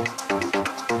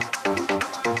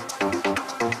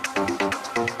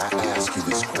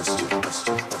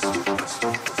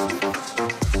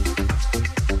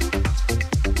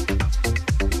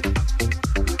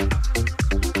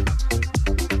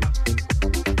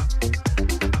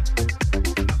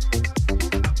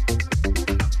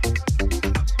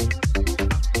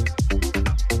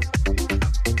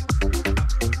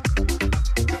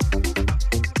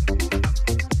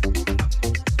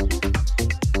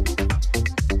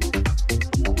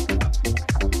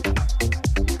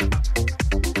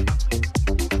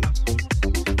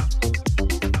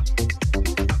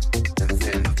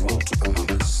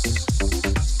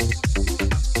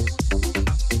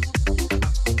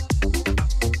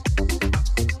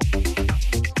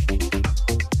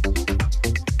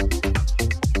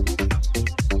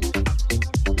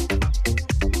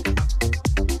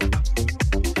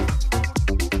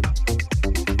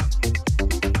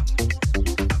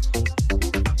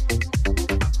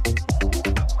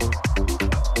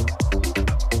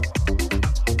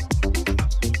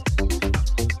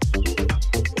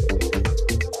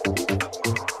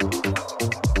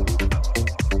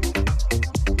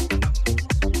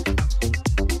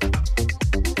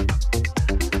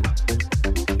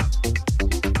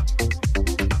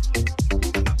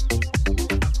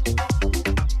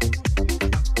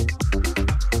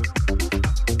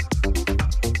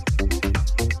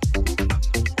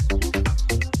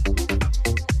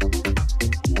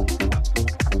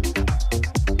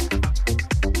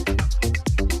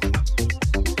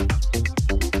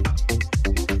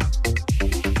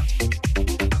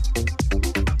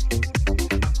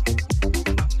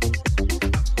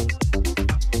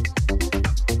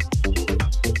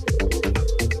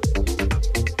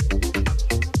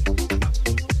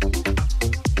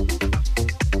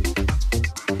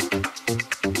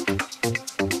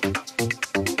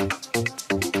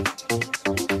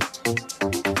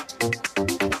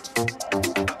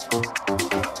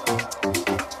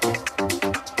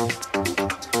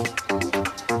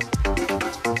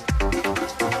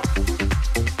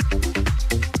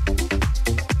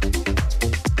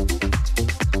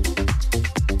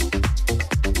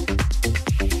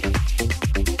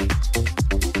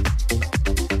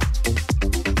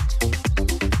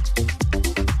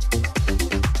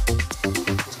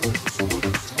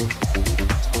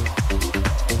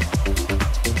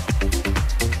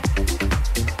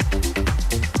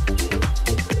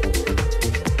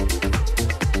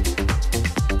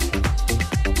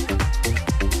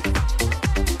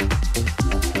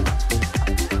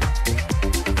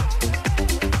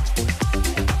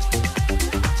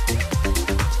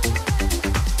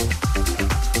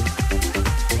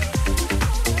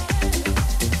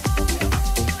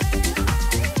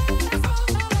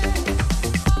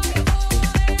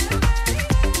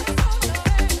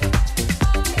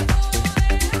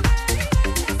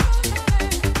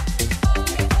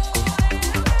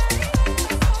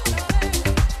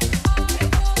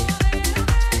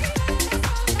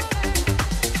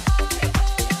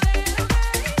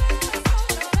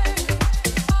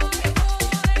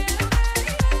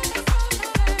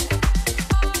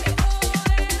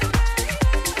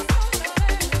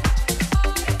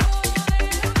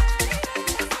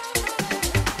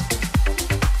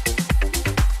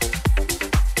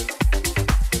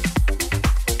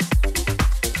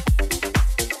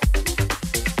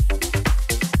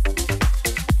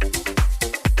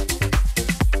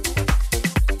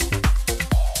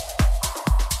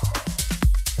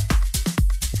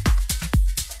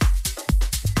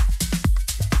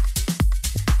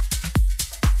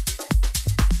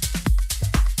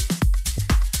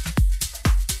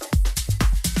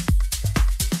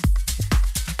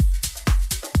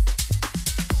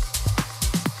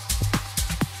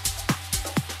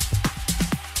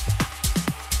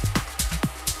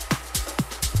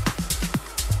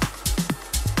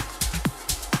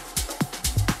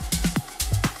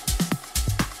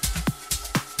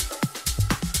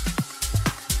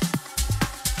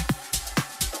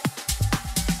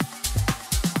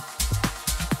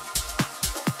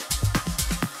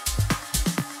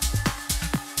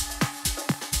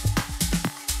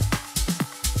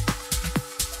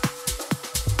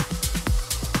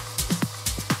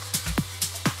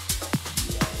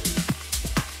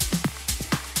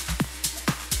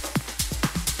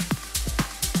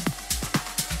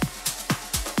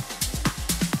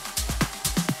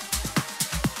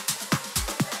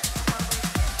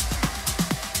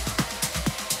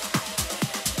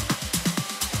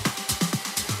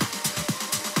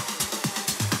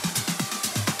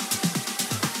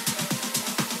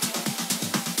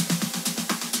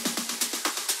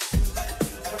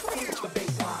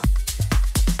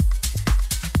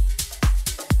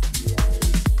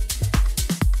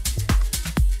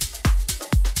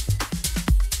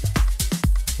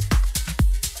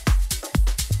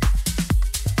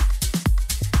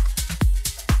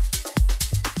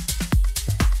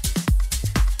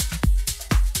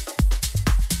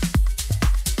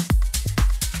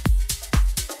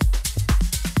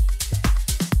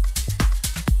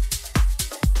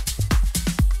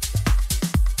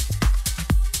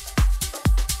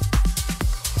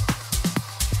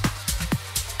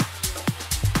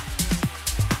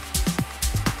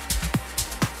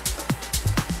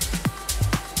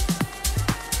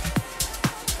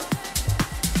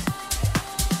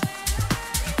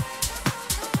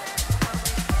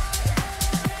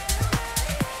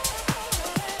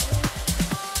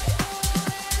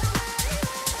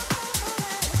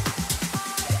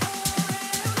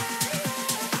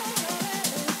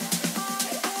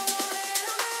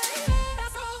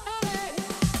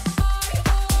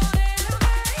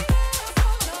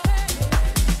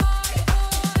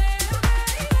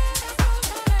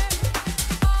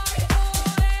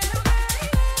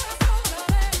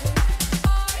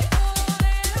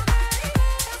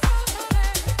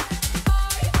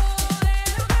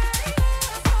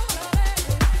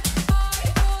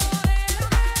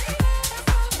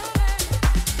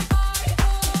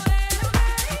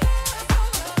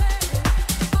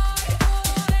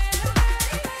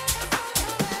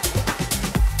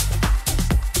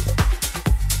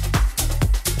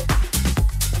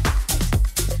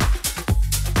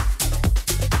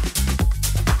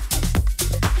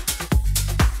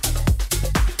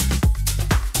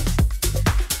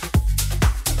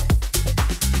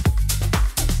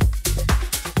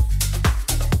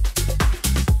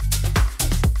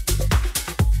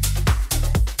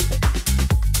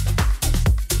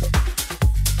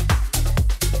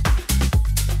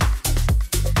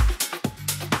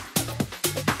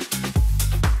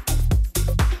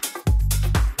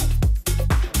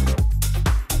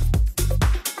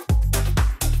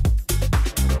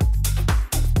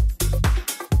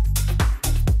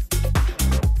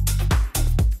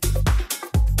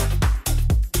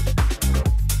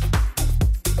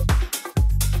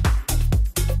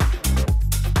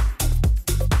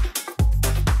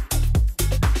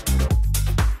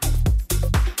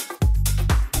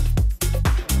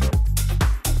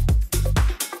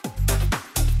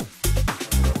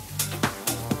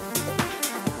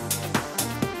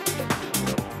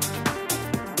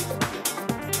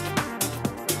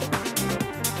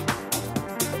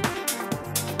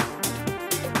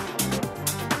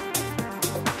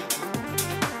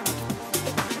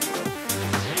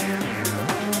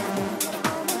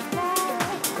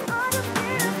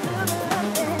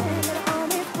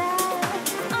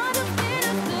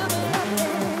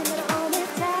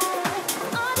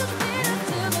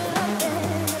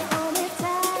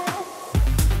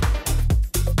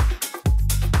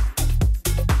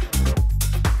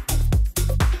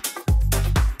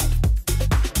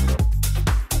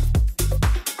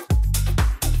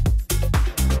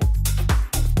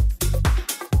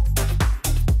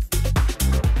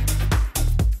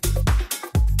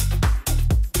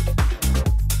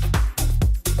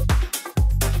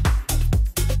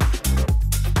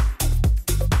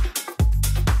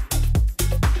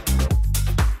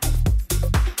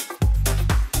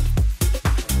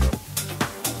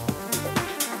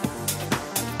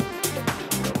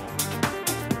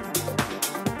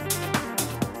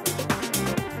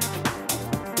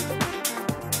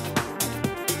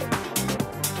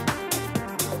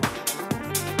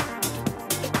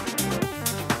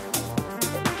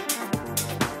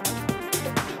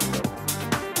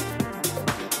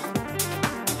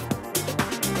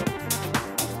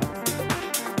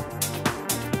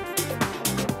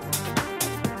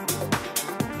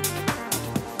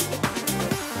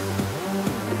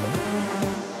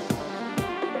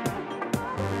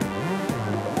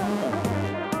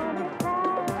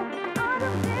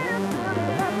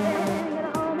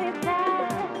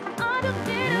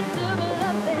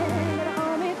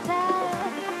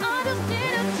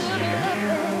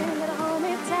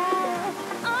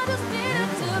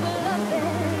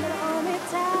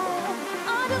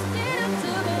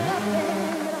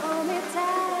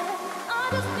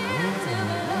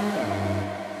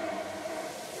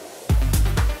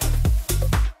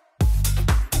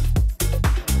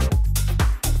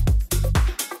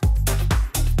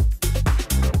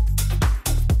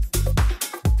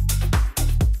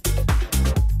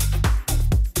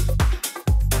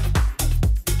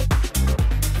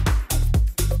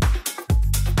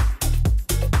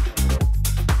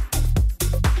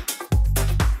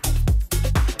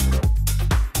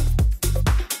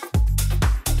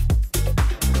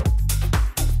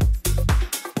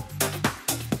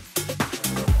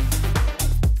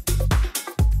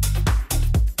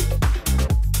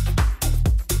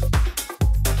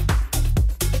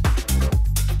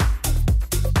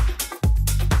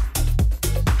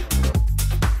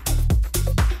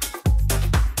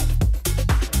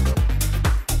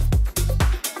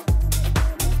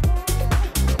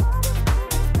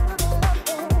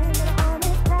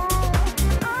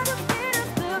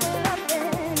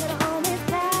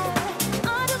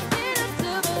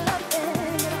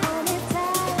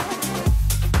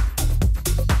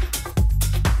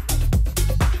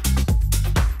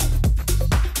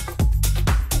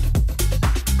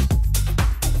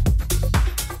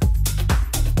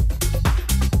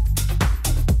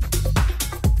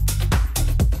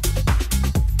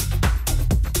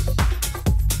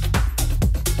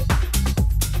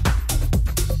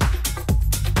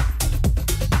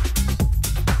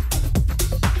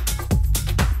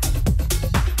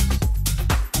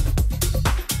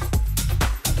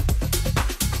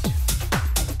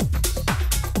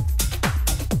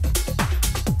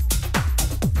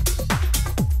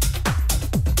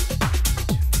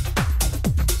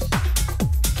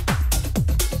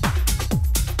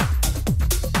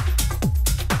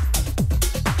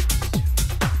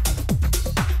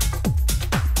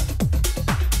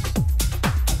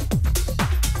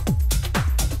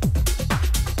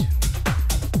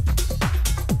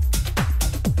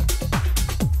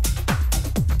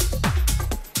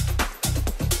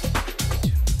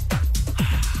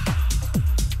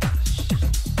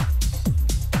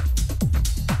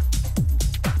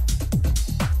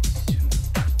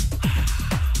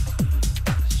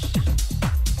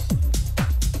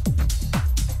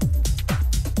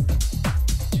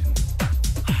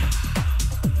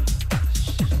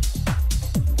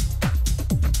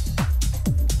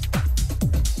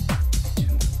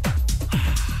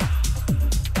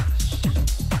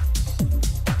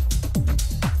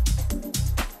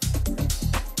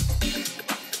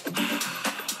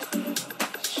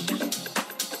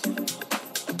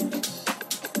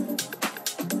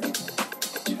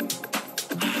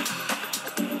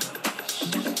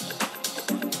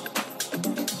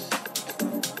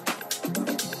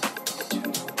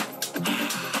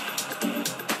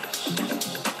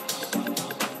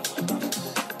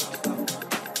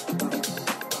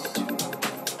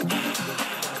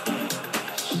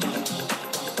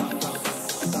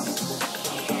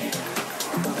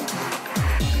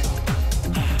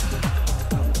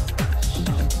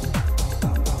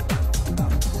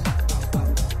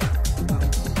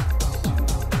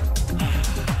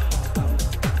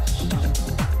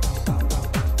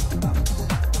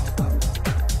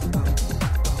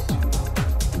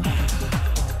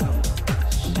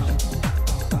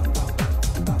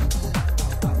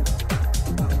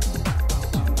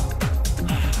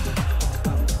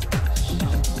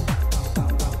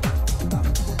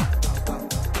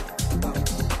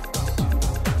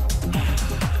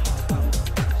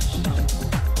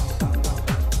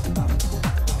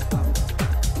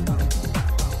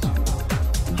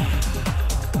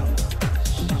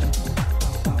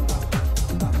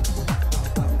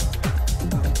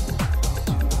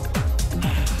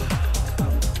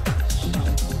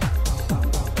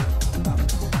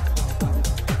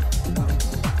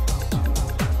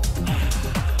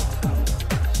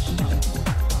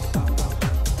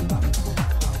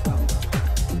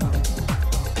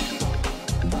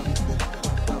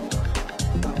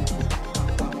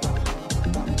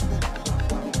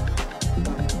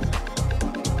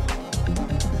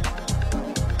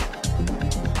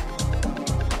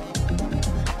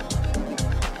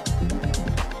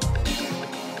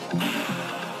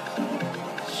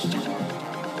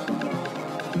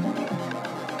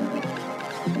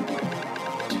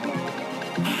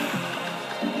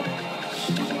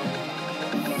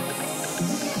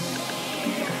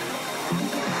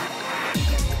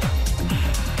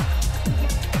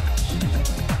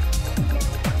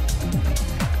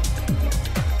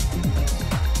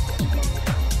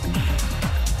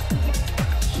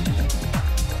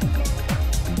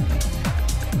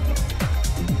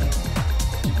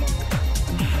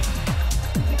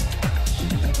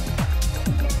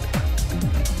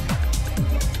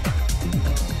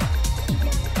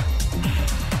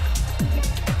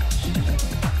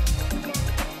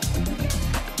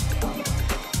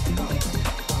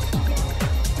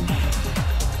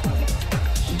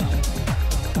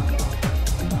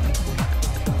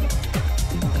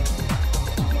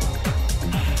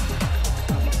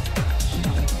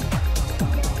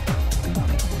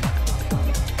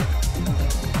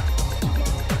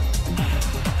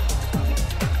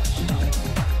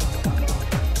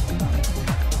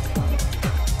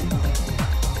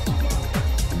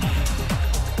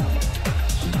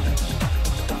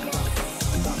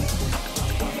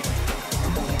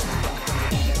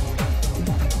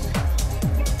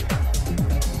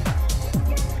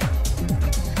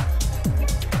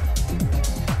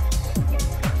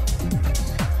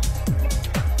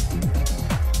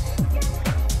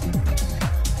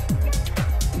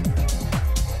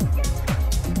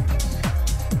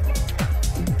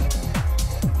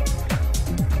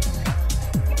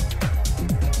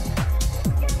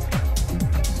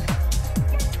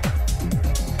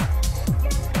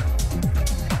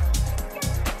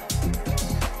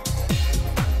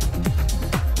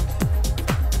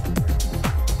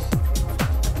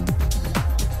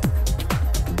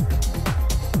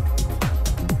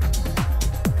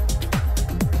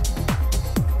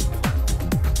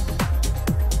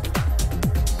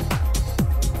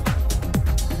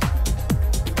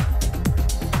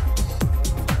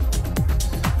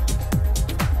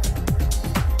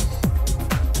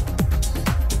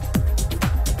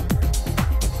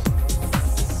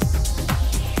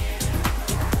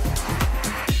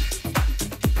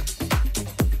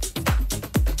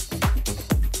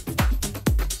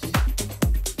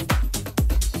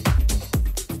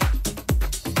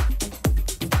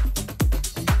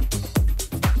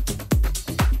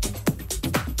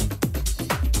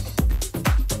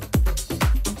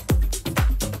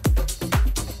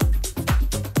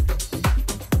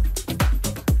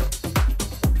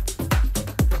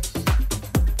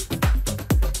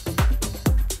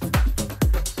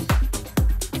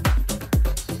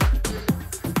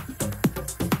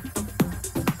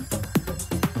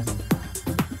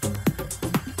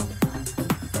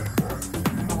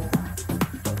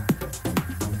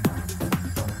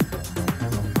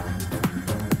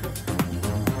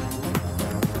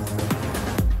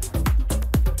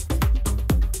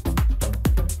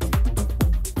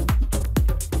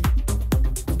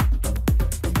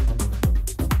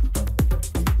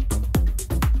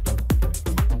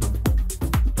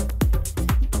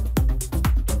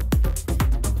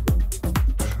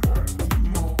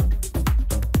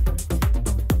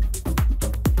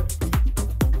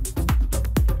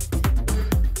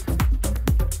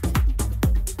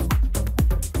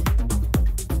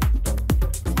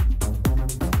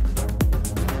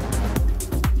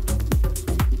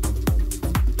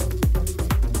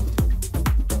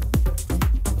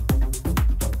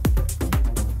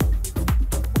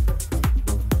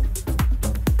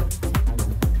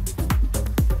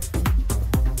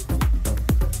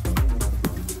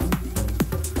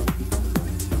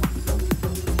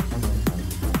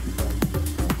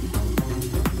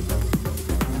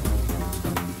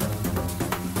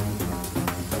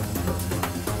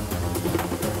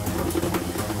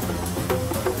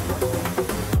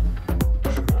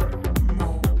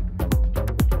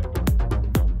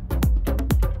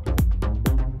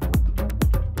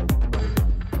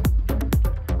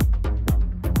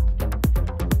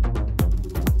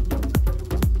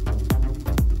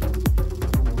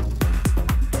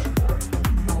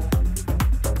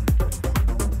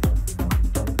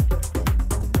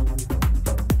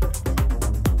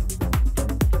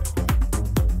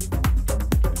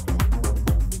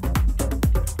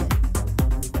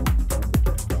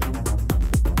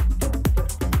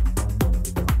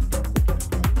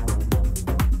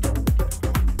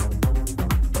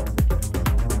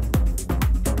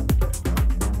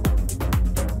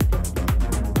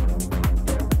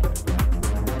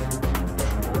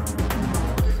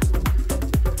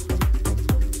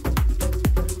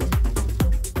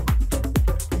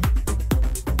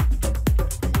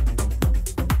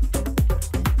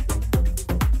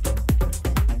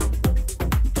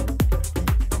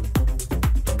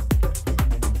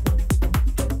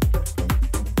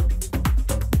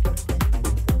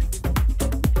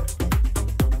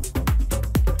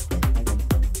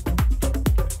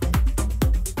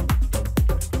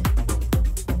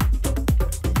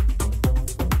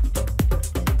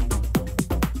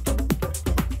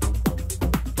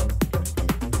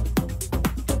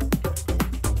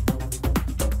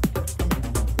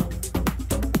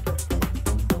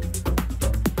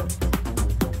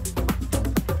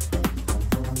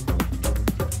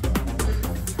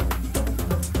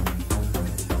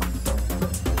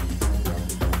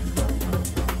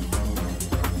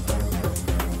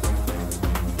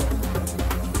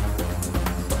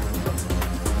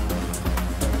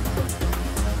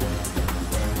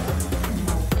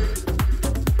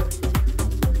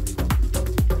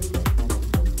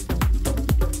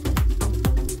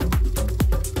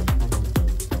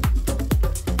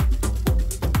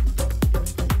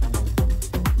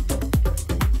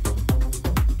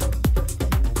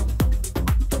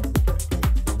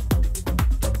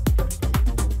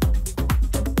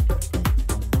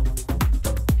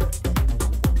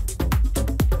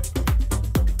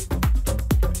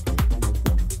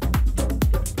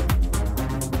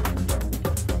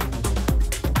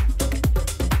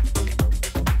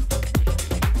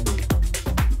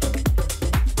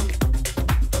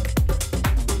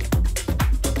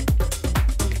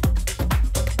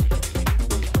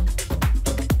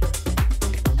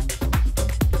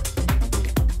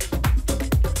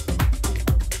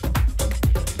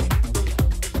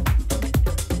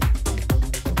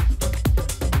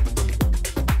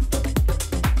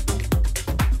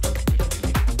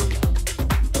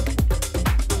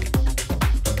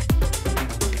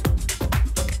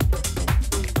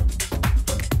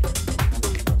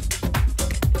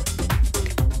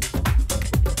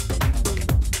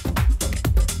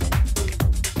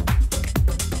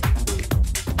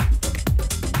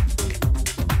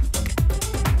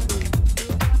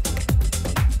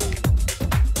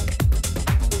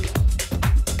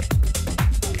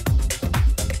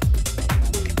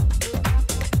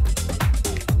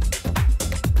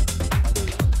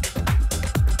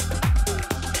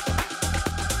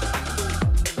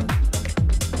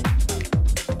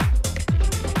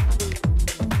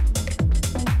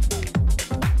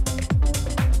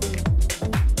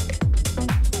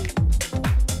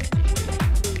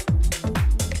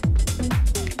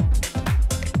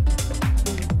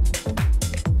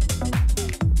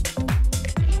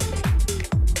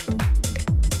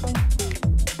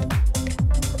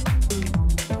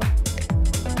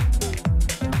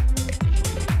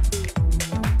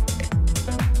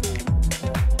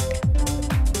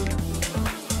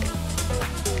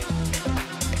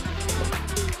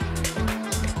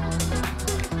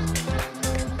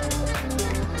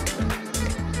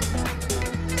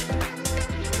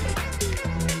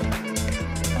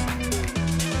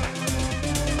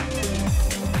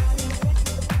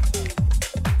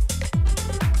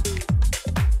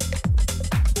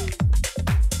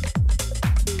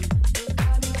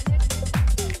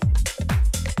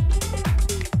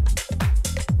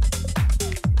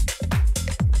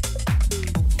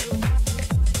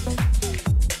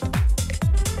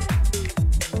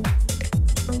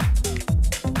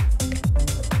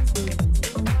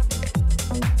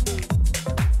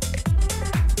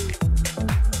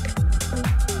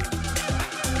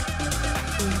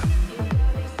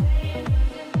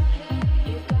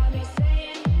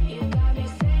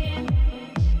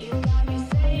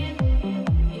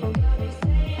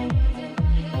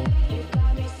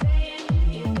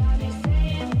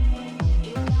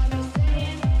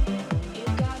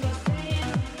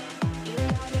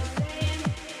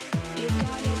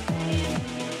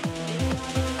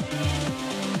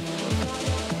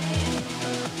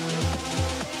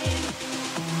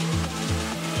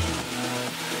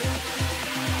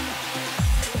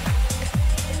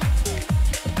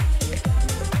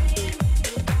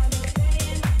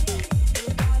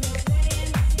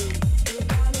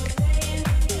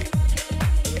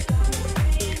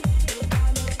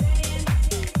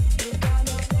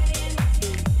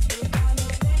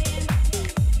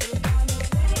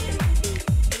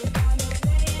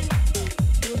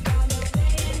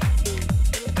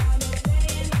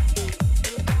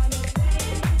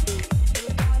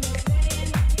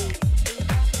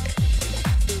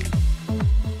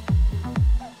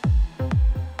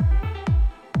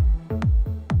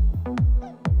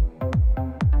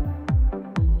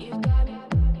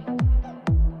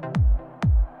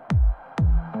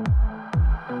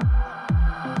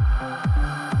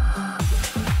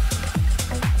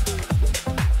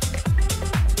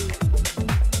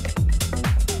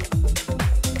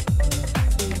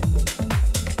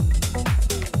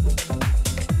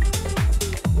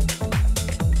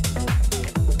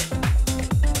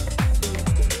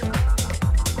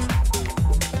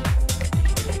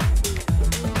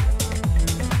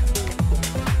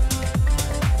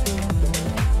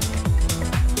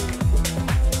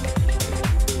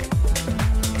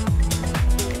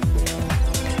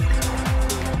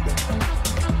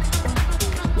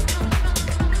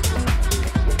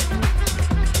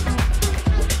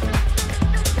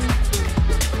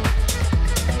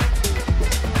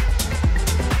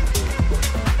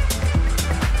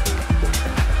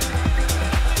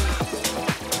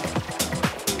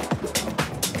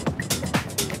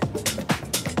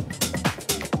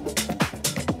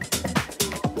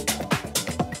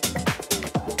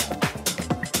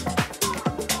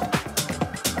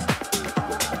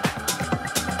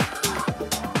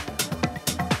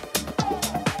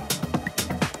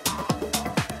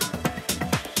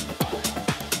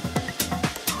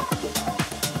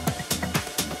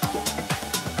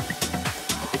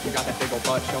 go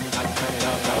bud, show me how you turn it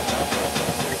up.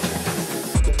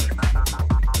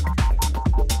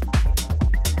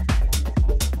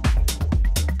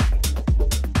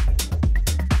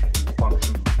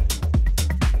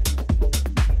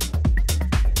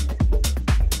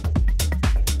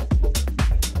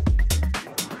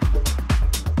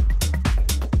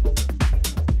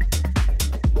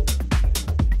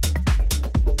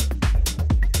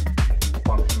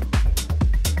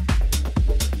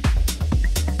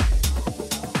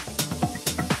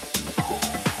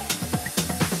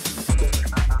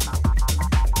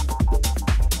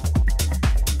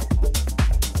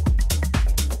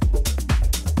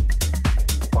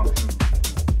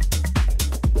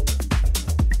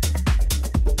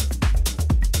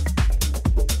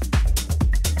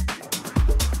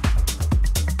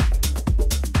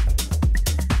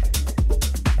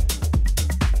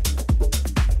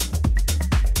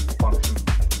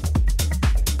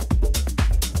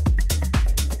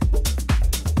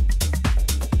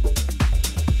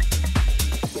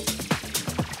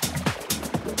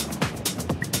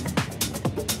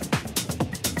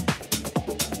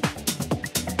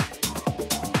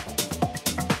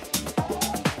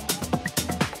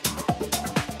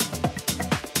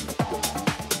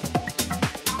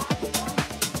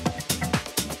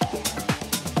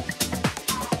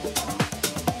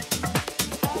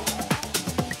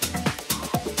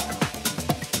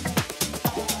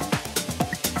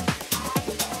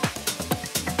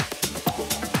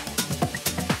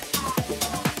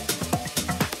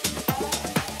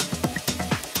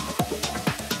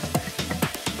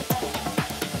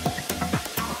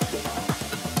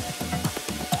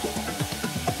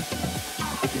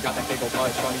 Got that big old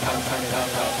buzz, show me how you turn it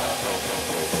up.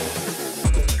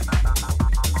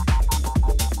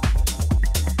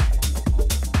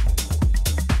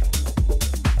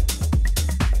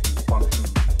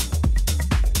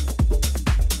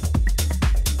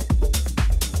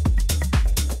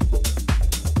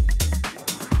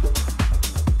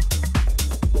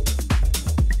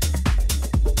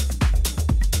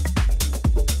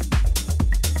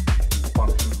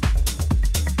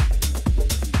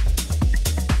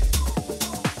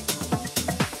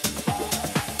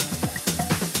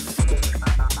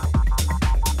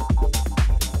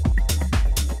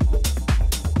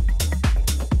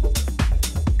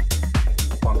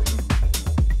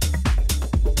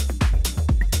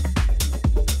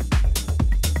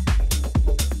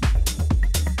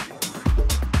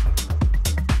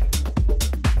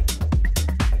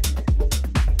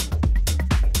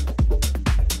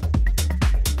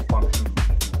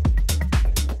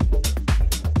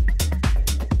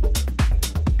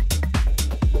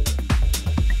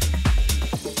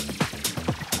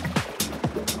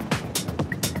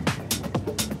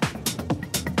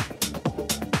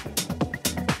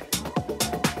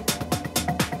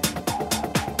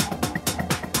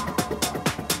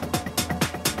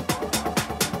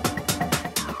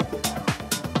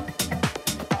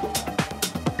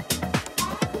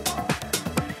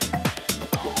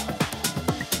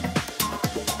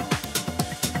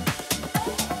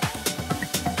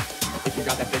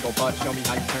 Got that big old butt, show me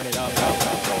how you turn it up.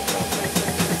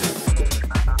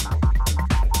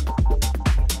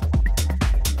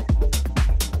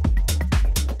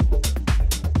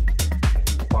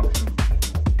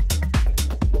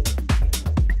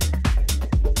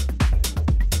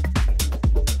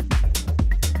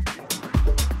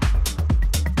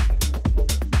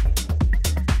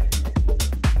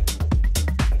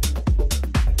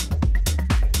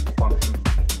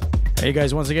 Hey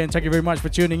guys, once again, thank you very much for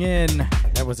tuning in.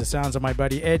 That was the sounds of my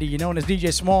buddy Eddie, known as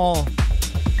DJ Small.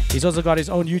 He's also got his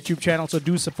own YouTube channel, so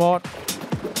do support.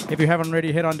 If you haven't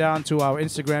already, head on down to our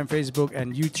Instagram, Facebook,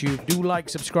 and YouTube. Do like,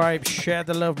 subscribe, share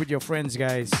the love with your friends,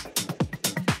 guys.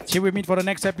 Till we meet for the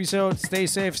next episode, stay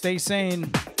safe, stay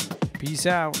sane. Peace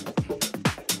out.